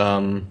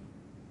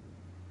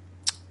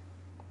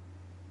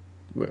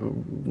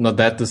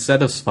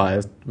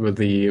dissatisfied with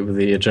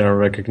the general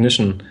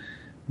recognition,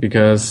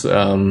 because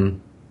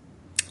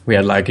we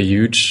had like a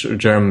huge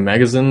German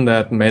magazine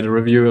that made a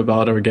review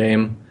about our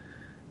game,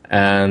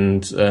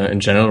 and in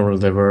general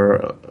there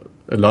were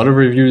a lot of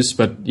reviews.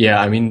 But yeah,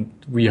 I mean,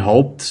 we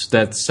hoped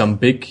that some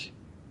big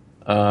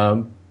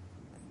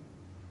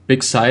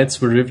sites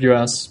would review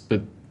us,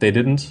 but they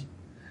didn't.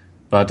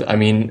 But I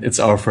mean, it's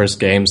our first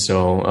game,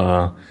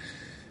 so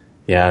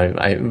we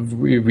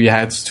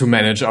had to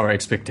manage our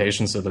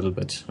expectations a little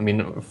bit. I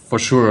mean, for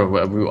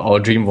sure, our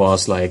dream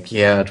was like,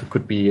 yeah, it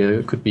could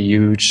be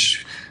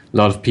huge, a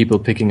lot of people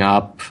picking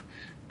up.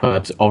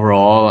 But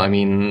overall, I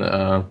mean,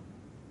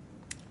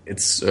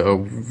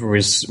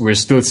 we're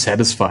still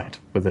satisfied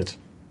with it.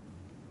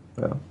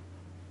 Yeah.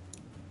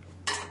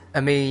 I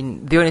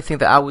mean, the only thing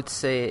that I would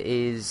say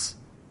is,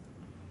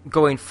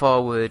 going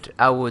forward,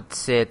 I would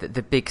say that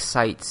the big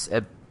sites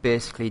are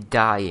basically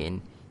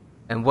dying,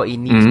 and what you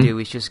need to do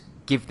is just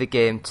give the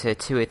game to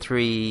 2 or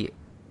 3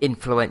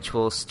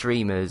 influential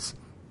streamers,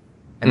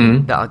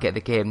 and that'll get the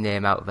game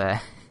name out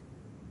there.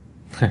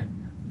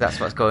 That's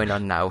what's going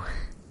on now.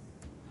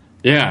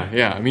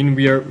 Yeah. I mean,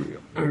 we are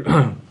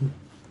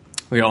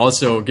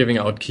also giving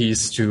out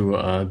keys to a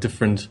lot of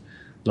different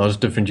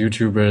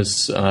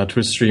YouTubers,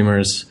 Twitch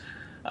streamers.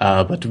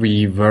 But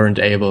we weren't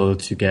able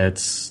to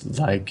get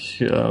like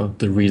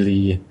the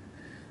really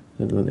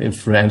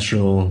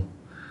influential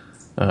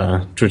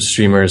Twitch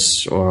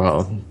streamers,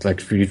 or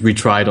like we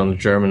tried on the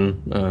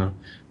German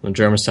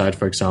side,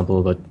 for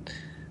example, but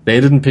they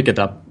didn't pick it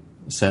up,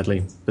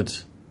 sadly.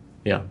 But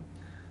yeah,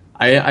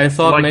 I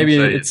thought like maybe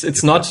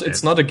it's not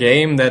a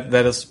game that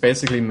is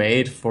basically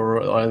made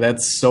for, or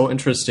that's so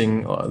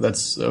interesting,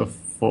 that's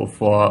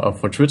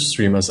for Twitch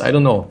streamers. I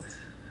don't know,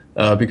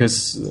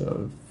 because.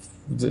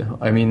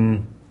 I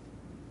mean,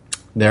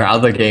 there are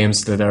other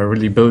games that are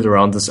really built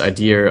around this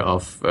idea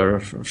of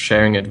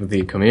sharing it with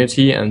the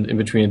community, and in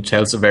between it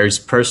tells a very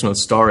personal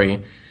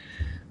story.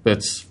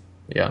 But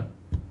yeah,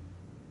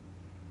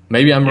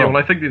 maybe I'm wrong.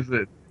 Well, I think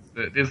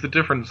there's the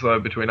difference though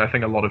between, I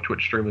think a lot of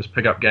Twitch streamers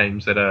pick up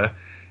games that are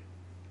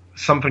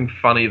something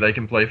funny they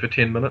can play for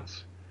 10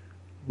 minutes,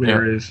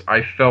 whereas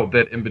I felt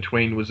that In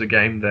Between was a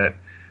game that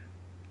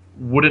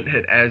wouldn't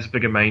hit as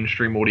big a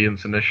mainstream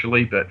audience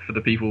initially, but for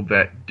the people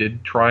that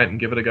did try it and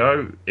give it a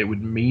go, it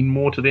would mean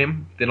more to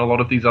them than a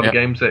lot of these other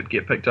games that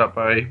get picked up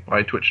by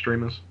Twitch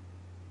streamers.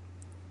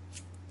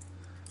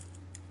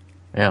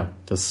 Yeah,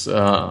 that's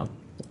a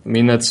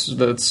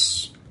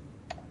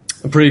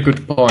pretty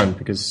good point,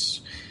 because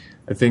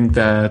I think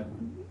that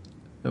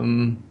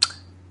you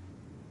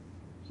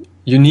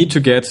need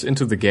to get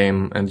into the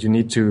game, and you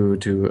need to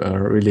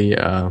really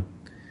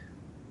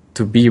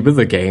to be with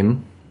the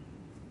game,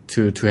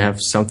 to have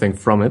something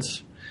from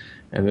it.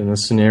 And in a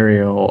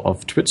scenario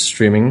of Twitch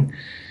streaming,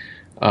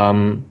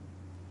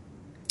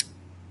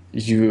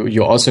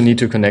 you also need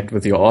to connect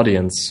with your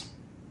audience.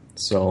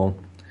 So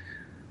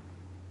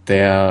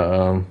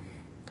there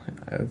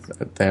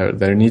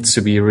needs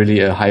to be really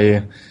a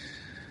high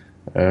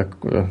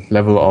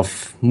level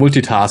of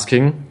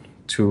multitasking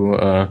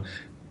to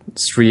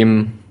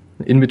stream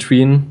in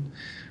between,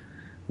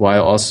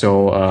 while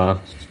also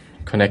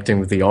connecting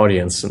with the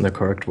audience in the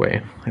correct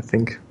way, I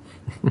think.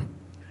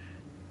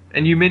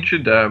 And you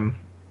mentioned,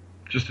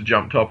 just to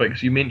jump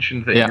topics, you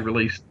mentioned that you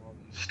released on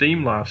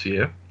Steam last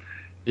year,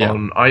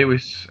 on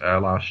iOS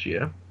last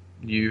year.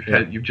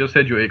 You've just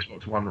had your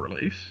Xbox One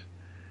release.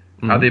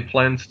 Are there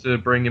plans to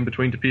bring In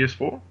Between to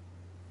PS4?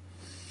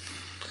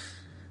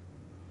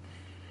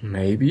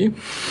 Maybe.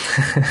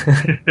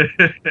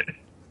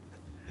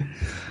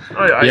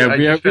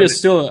 We are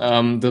still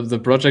the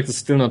project is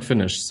still not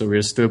finished, so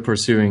we're still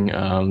pursuing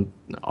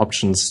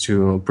options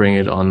to bring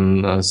it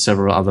on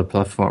several other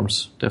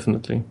platforms.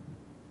 Definitely.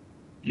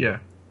 Yeah.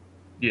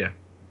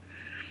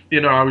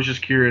 I was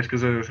just curious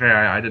because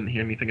I didn't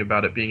hear anything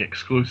about it being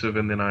exclusive,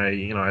 and then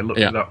I looked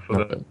it up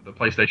for the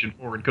PlayStation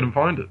 4 and couldn't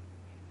find it.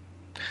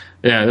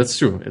 Yeah, that's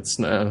true. It's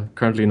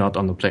currently not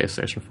on the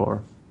PlayStation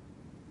 4.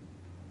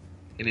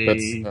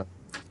 Any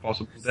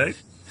possible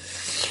date?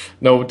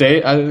 No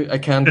date. I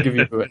can't give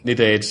you any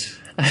date.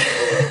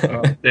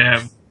 Oh,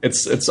 damn.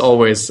 It's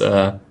always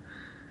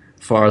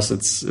for us.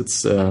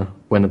 It's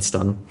when it's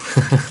done.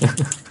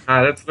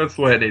 That's the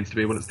way it needs to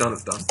be. When it's done,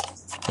 it's done.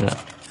 Yeah.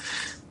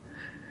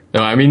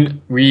 No, I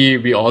mean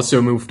we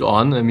also moved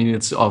on. I mean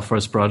it's our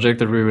first project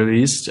that we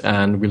released,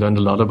 and we learned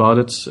a lot about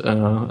it,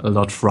 a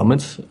lot from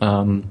it.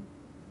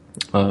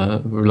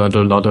 We learned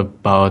a lot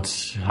about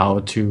how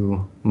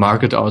to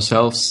market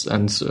ourselves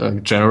and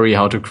generally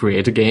how to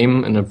create a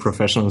game in a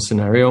professional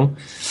scenario.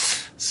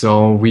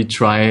 So we're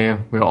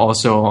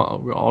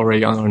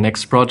already on our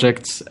next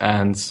project,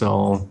 and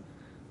so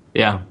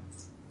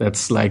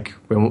that's like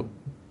we're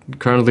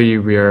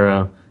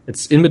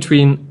it's In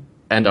Between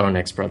and our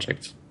next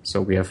project. So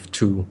we have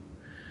two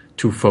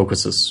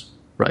focuses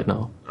right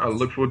now. I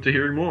look forward to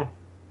hearing more.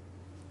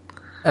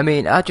 I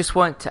mean, I just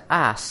want to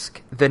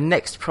ask, the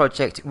next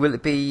project, will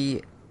it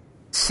be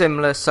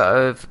similar sort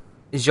of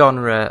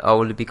genre, or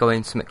will it be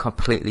going something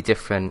completely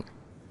different?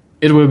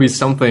 It will be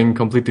something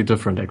completely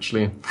different,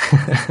 actually.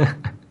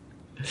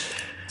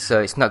 So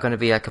it's not going to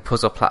be like a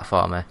puzzle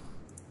platformer?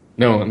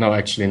 No,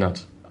 actually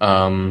not.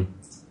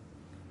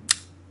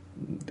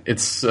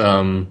 It's...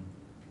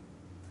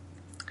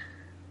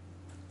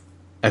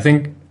 I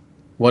think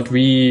what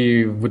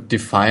we would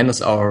define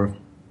as our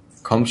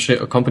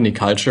company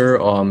culture,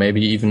 or maybe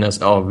even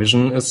as our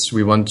vision, is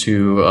we want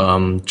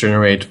to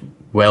generate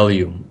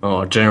value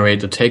or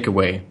generate a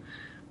takeaway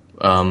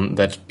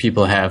that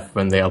people have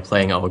when they are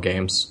playing our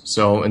games.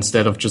 So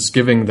instead of just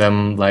giving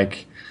them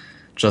like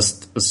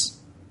just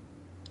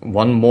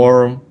one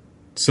more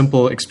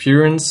simple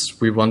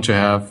experience, we want to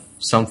have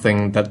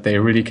something that they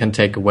really can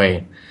take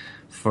away.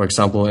 For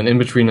example, in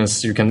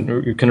In-Betweeners, you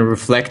can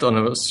reflect on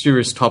a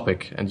serious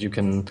topic, and you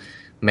can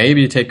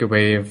maybe take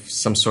away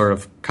some sort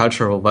of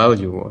cultural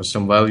value or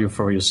some value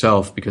for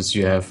yourself because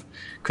you have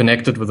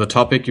connected with a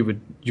topic you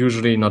would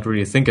usually not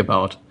really think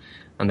about.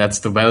 And that's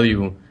the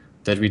value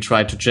that we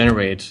try to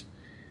generate,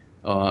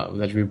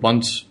 that we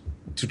want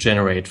to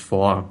generate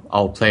for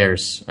our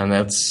players. And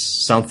that's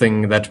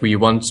something that we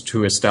want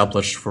to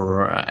establish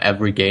for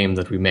every game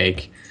that we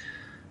make.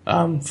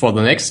 For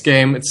the next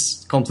game,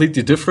 it's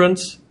completely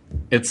different.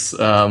 It's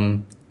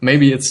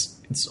maybe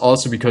it's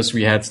also because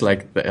we had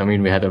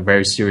we had a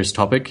very serious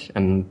topic,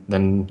 and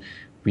then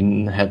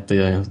we had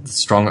the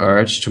strong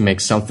urge to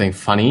make something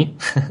funny.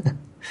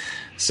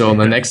 So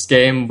the next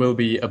game will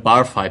be a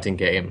bar fighting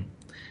game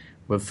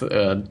with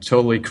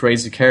totally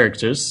crazy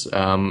characters.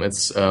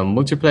 It's a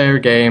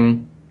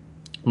mobile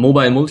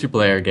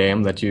multiplayer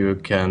game that you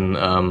can,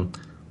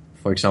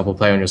 for example,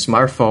 play on your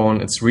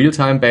smartphone. It's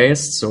real-time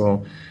based,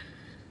 so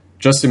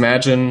just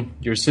imagine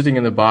you're sitting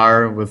in a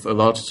bar with a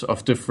lot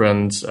of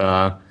different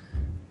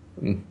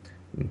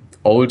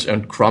old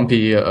and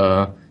grumpy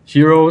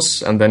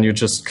heroes, and then you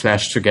just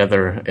clash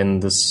together in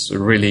this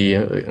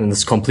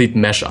complete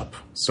mashup.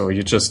 So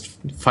you just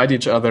fight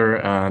each other,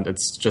 and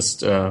it's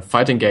just a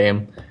fighting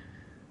game,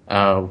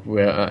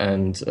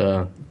 it's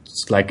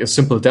like a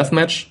simple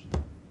deathmatch.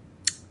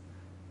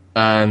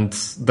 And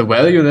the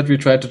value that we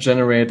try to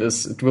generate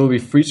is it will be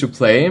free to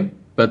play,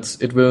 but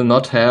it will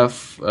not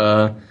have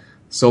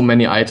so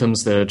many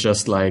items that are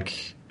just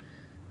like,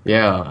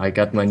 yeah, I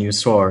got my new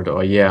sword,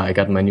 or yeah, I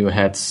got my new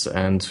hats,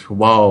 and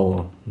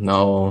wow,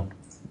 now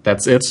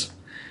that's it.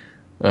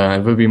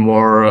 It will be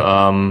more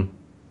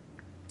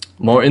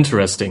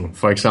interesting.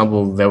 For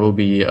example, there will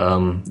be a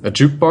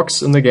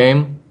jukebox in the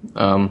game.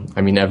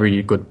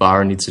 Every good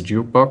bar needs a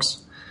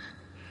jukebox.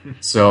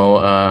 So,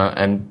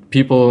 and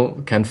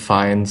people can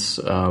find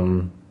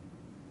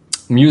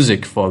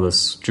music for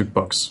this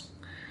jukebox.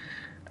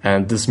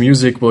 And this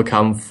music will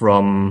come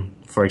from,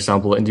 for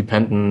example,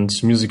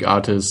 independent music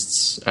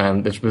artists,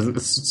 and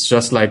it's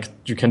just like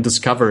you can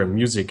discover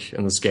music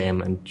in this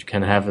game, and you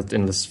can have it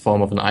in this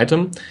form of an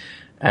item.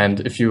 And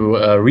if you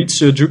reach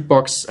the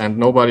jukebox and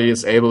nobody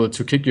is able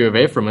to kick you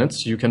away from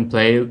it, you can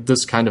play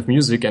this kind of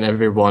music, and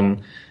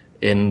everyone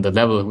in the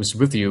level who's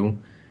with you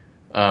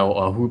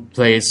or who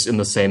plays in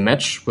the same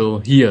match will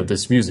hear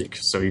this music.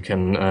 So you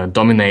can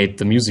dominate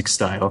the music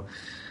style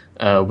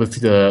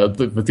with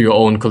your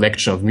own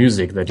collection of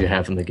music that you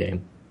have in the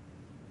game.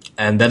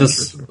 And that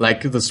is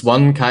like this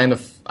one kind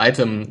of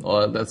item,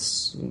 or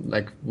that's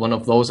like one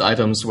of those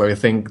items where I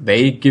think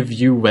they give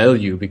you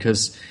value,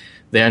 because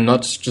they are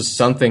not just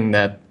something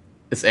that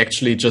is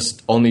actually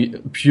just only a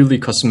purely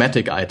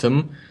cosmetic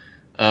item,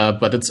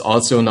 but it's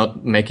also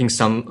not making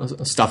some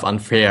stuff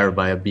unfair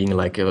by being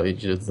like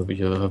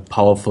a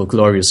powerful,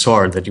 glorious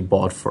sword that you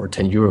bought for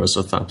 10 euros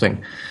or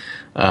something.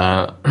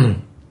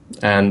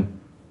 And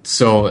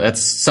so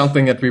that's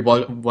something that we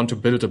want to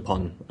build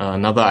upon.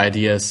 Another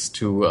idea is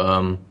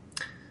to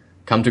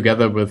come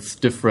together with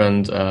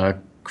different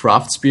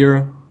craft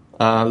beer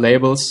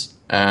labels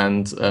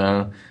and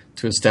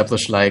to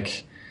establish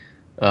like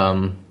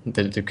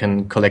that you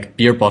can collect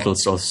beer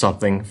bottles or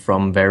something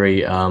from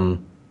very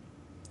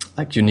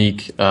like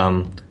unique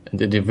and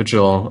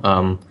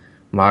individual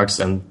marks,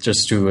 and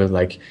just to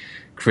like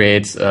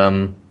create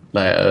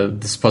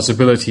this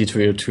possibility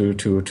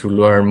to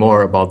learn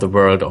more about the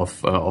world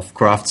of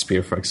craft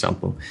beer, for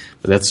example.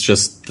 But that's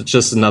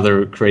just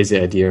another crazy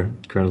idea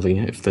currently,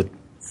 if that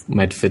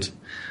might fit.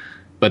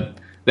 But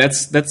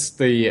that's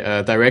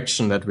the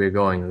direction that we're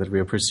going, that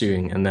we're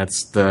pursuing, and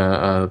that's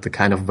the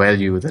kind of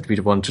value that we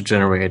want to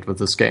generate with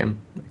this game.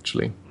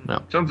 Actually, yeah.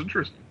 Sounds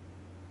interesting.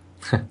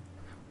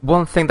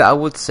 One thing that I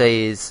would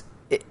say is,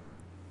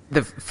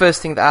 the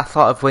first thing that I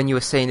thought of when you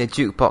were saying a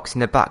jukebox in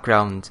the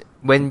background,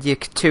 when your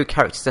two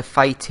characters are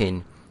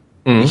fighting,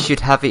 you should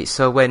have it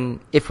so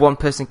if one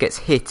person gets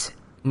hit,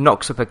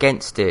 knocks up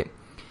against it,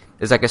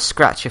 there's like a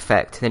scratch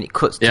effect, and then it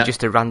cuts to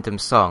just a random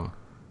song.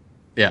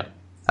 Yeah.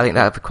 I think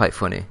that would be quite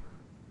funny.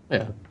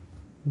 Yeah,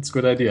 it's a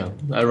good idea.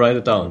 I write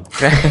it down.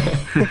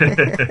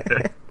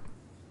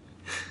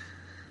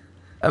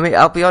 I mean,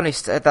 I'll be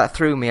honest, that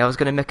threw me. I was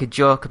going to make a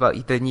joke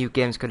about the new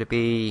game's going to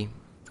be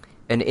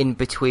an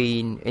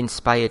in-between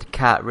inspired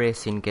kart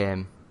racing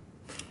game.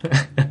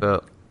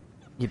 But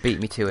you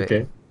beat me to it.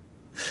 Okay.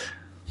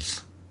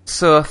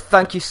 So,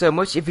 thank you so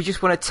much. If you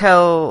just want to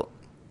tell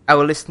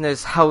our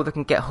listeners how they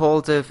can get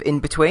hold of In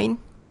Between.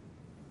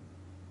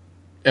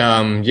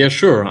 Yeah,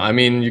 sure. I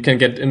mean, you can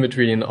get In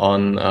Between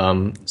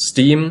on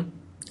Steam,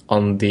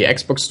 on the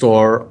Xbox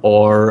Store,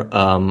 or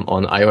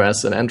on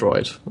iOS and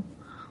Android.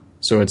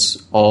 So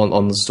it's all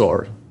on the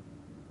store.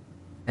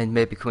 And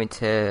maybe coming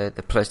to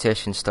the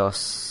PlayStation Store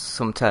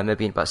sometime,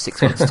 maybe in about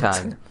 6 months'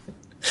 time.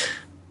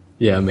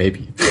 Yeah,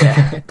 maybe.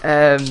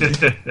 Yeah.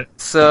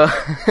 So,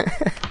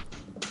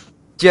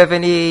 do you have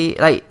any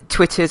like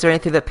Twitters or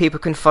anything that people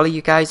can follow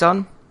you guys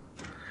on?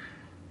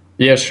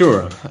 Yeah,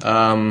 sure.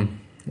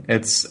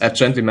 It's at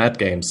Gently Mad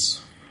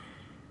Games.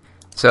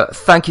 So,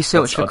 thank you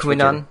so much for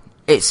coming on.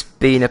 It's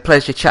been a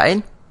pleasure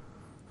chatting.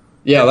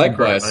 Yeah,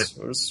 likewise.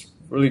 It was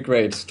really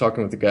great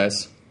talking with the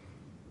guys.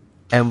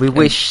 And we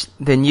wish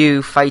the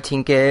new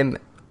fighting game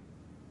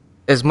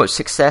as much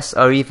success,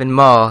 or even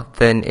more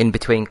than In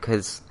Between,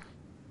 because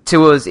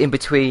to us, In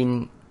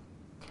Between,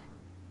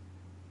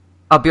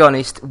 I'll be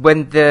honest,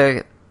 when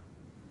the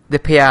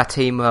PR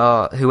team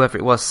or whoever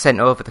it was sent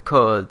over the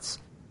codes,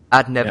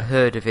 I'd never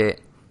heard of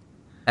it.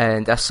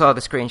 And I saw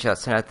the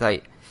screenshots and I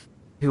thought,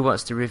 who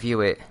wants to review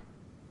it?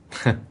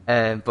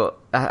 But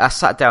I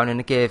sat down and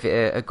I gave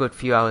it a good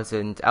few hours,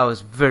 and I was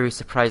very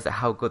surprised at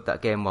how good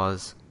that game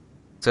was.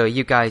 So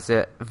you guys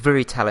are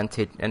very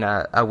talented, and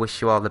I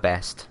wish you all the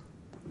best.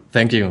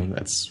 Thank you.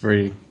 That's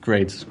very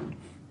great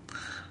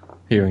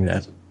hearing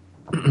that.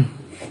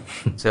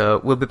 So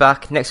we'll be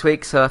back next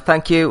week, so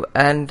thank you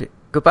and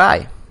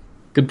goodbye.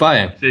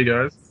 Goodbye. See you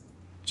guys.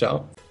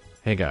 Ciao.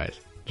 Hey guys,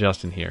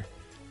 Justin here.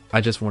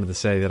 I just wanted to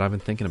say that I've been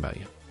thinking about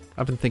you.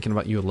 I've been thinking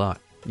about you a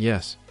lot.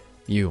 Yes,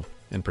 you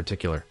in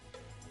particular,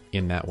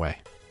 in that way.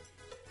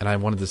 And I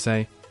wanted to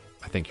say,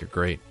 I think you're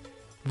great.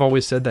 I've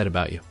always said that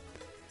about you.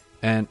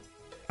 And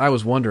I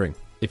was wondering,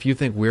 if you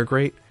think we're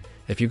great,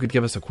 if you could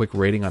give us a quick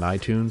rating on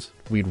iTunes,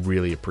 we'd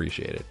really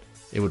appreciate it.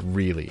 It would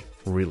really,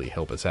 really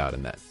help us out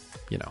in that,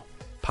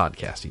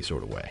 podcasty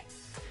sort of way.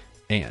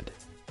 And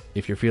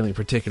if you're feeling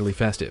particularly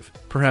festive,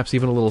 perhaps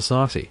even a little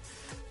saucy,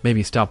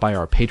 maybe stop by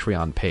our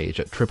Patreon page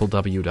at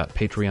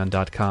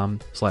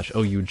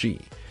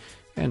www.patreon.com/OUG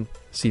and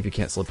see if you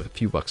can't slip a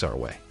few bucks our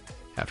way.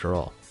 After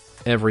all,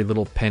 every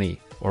little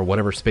penny or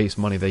whatever space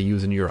money they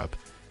use in Europe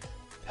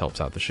helps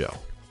out the show.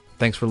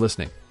 Thanks for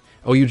listening.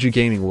 OUG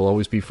Gaming will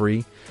always be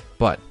free,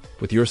 but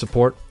with your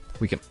support,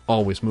 we can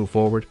always move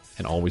forward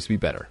and always be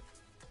better.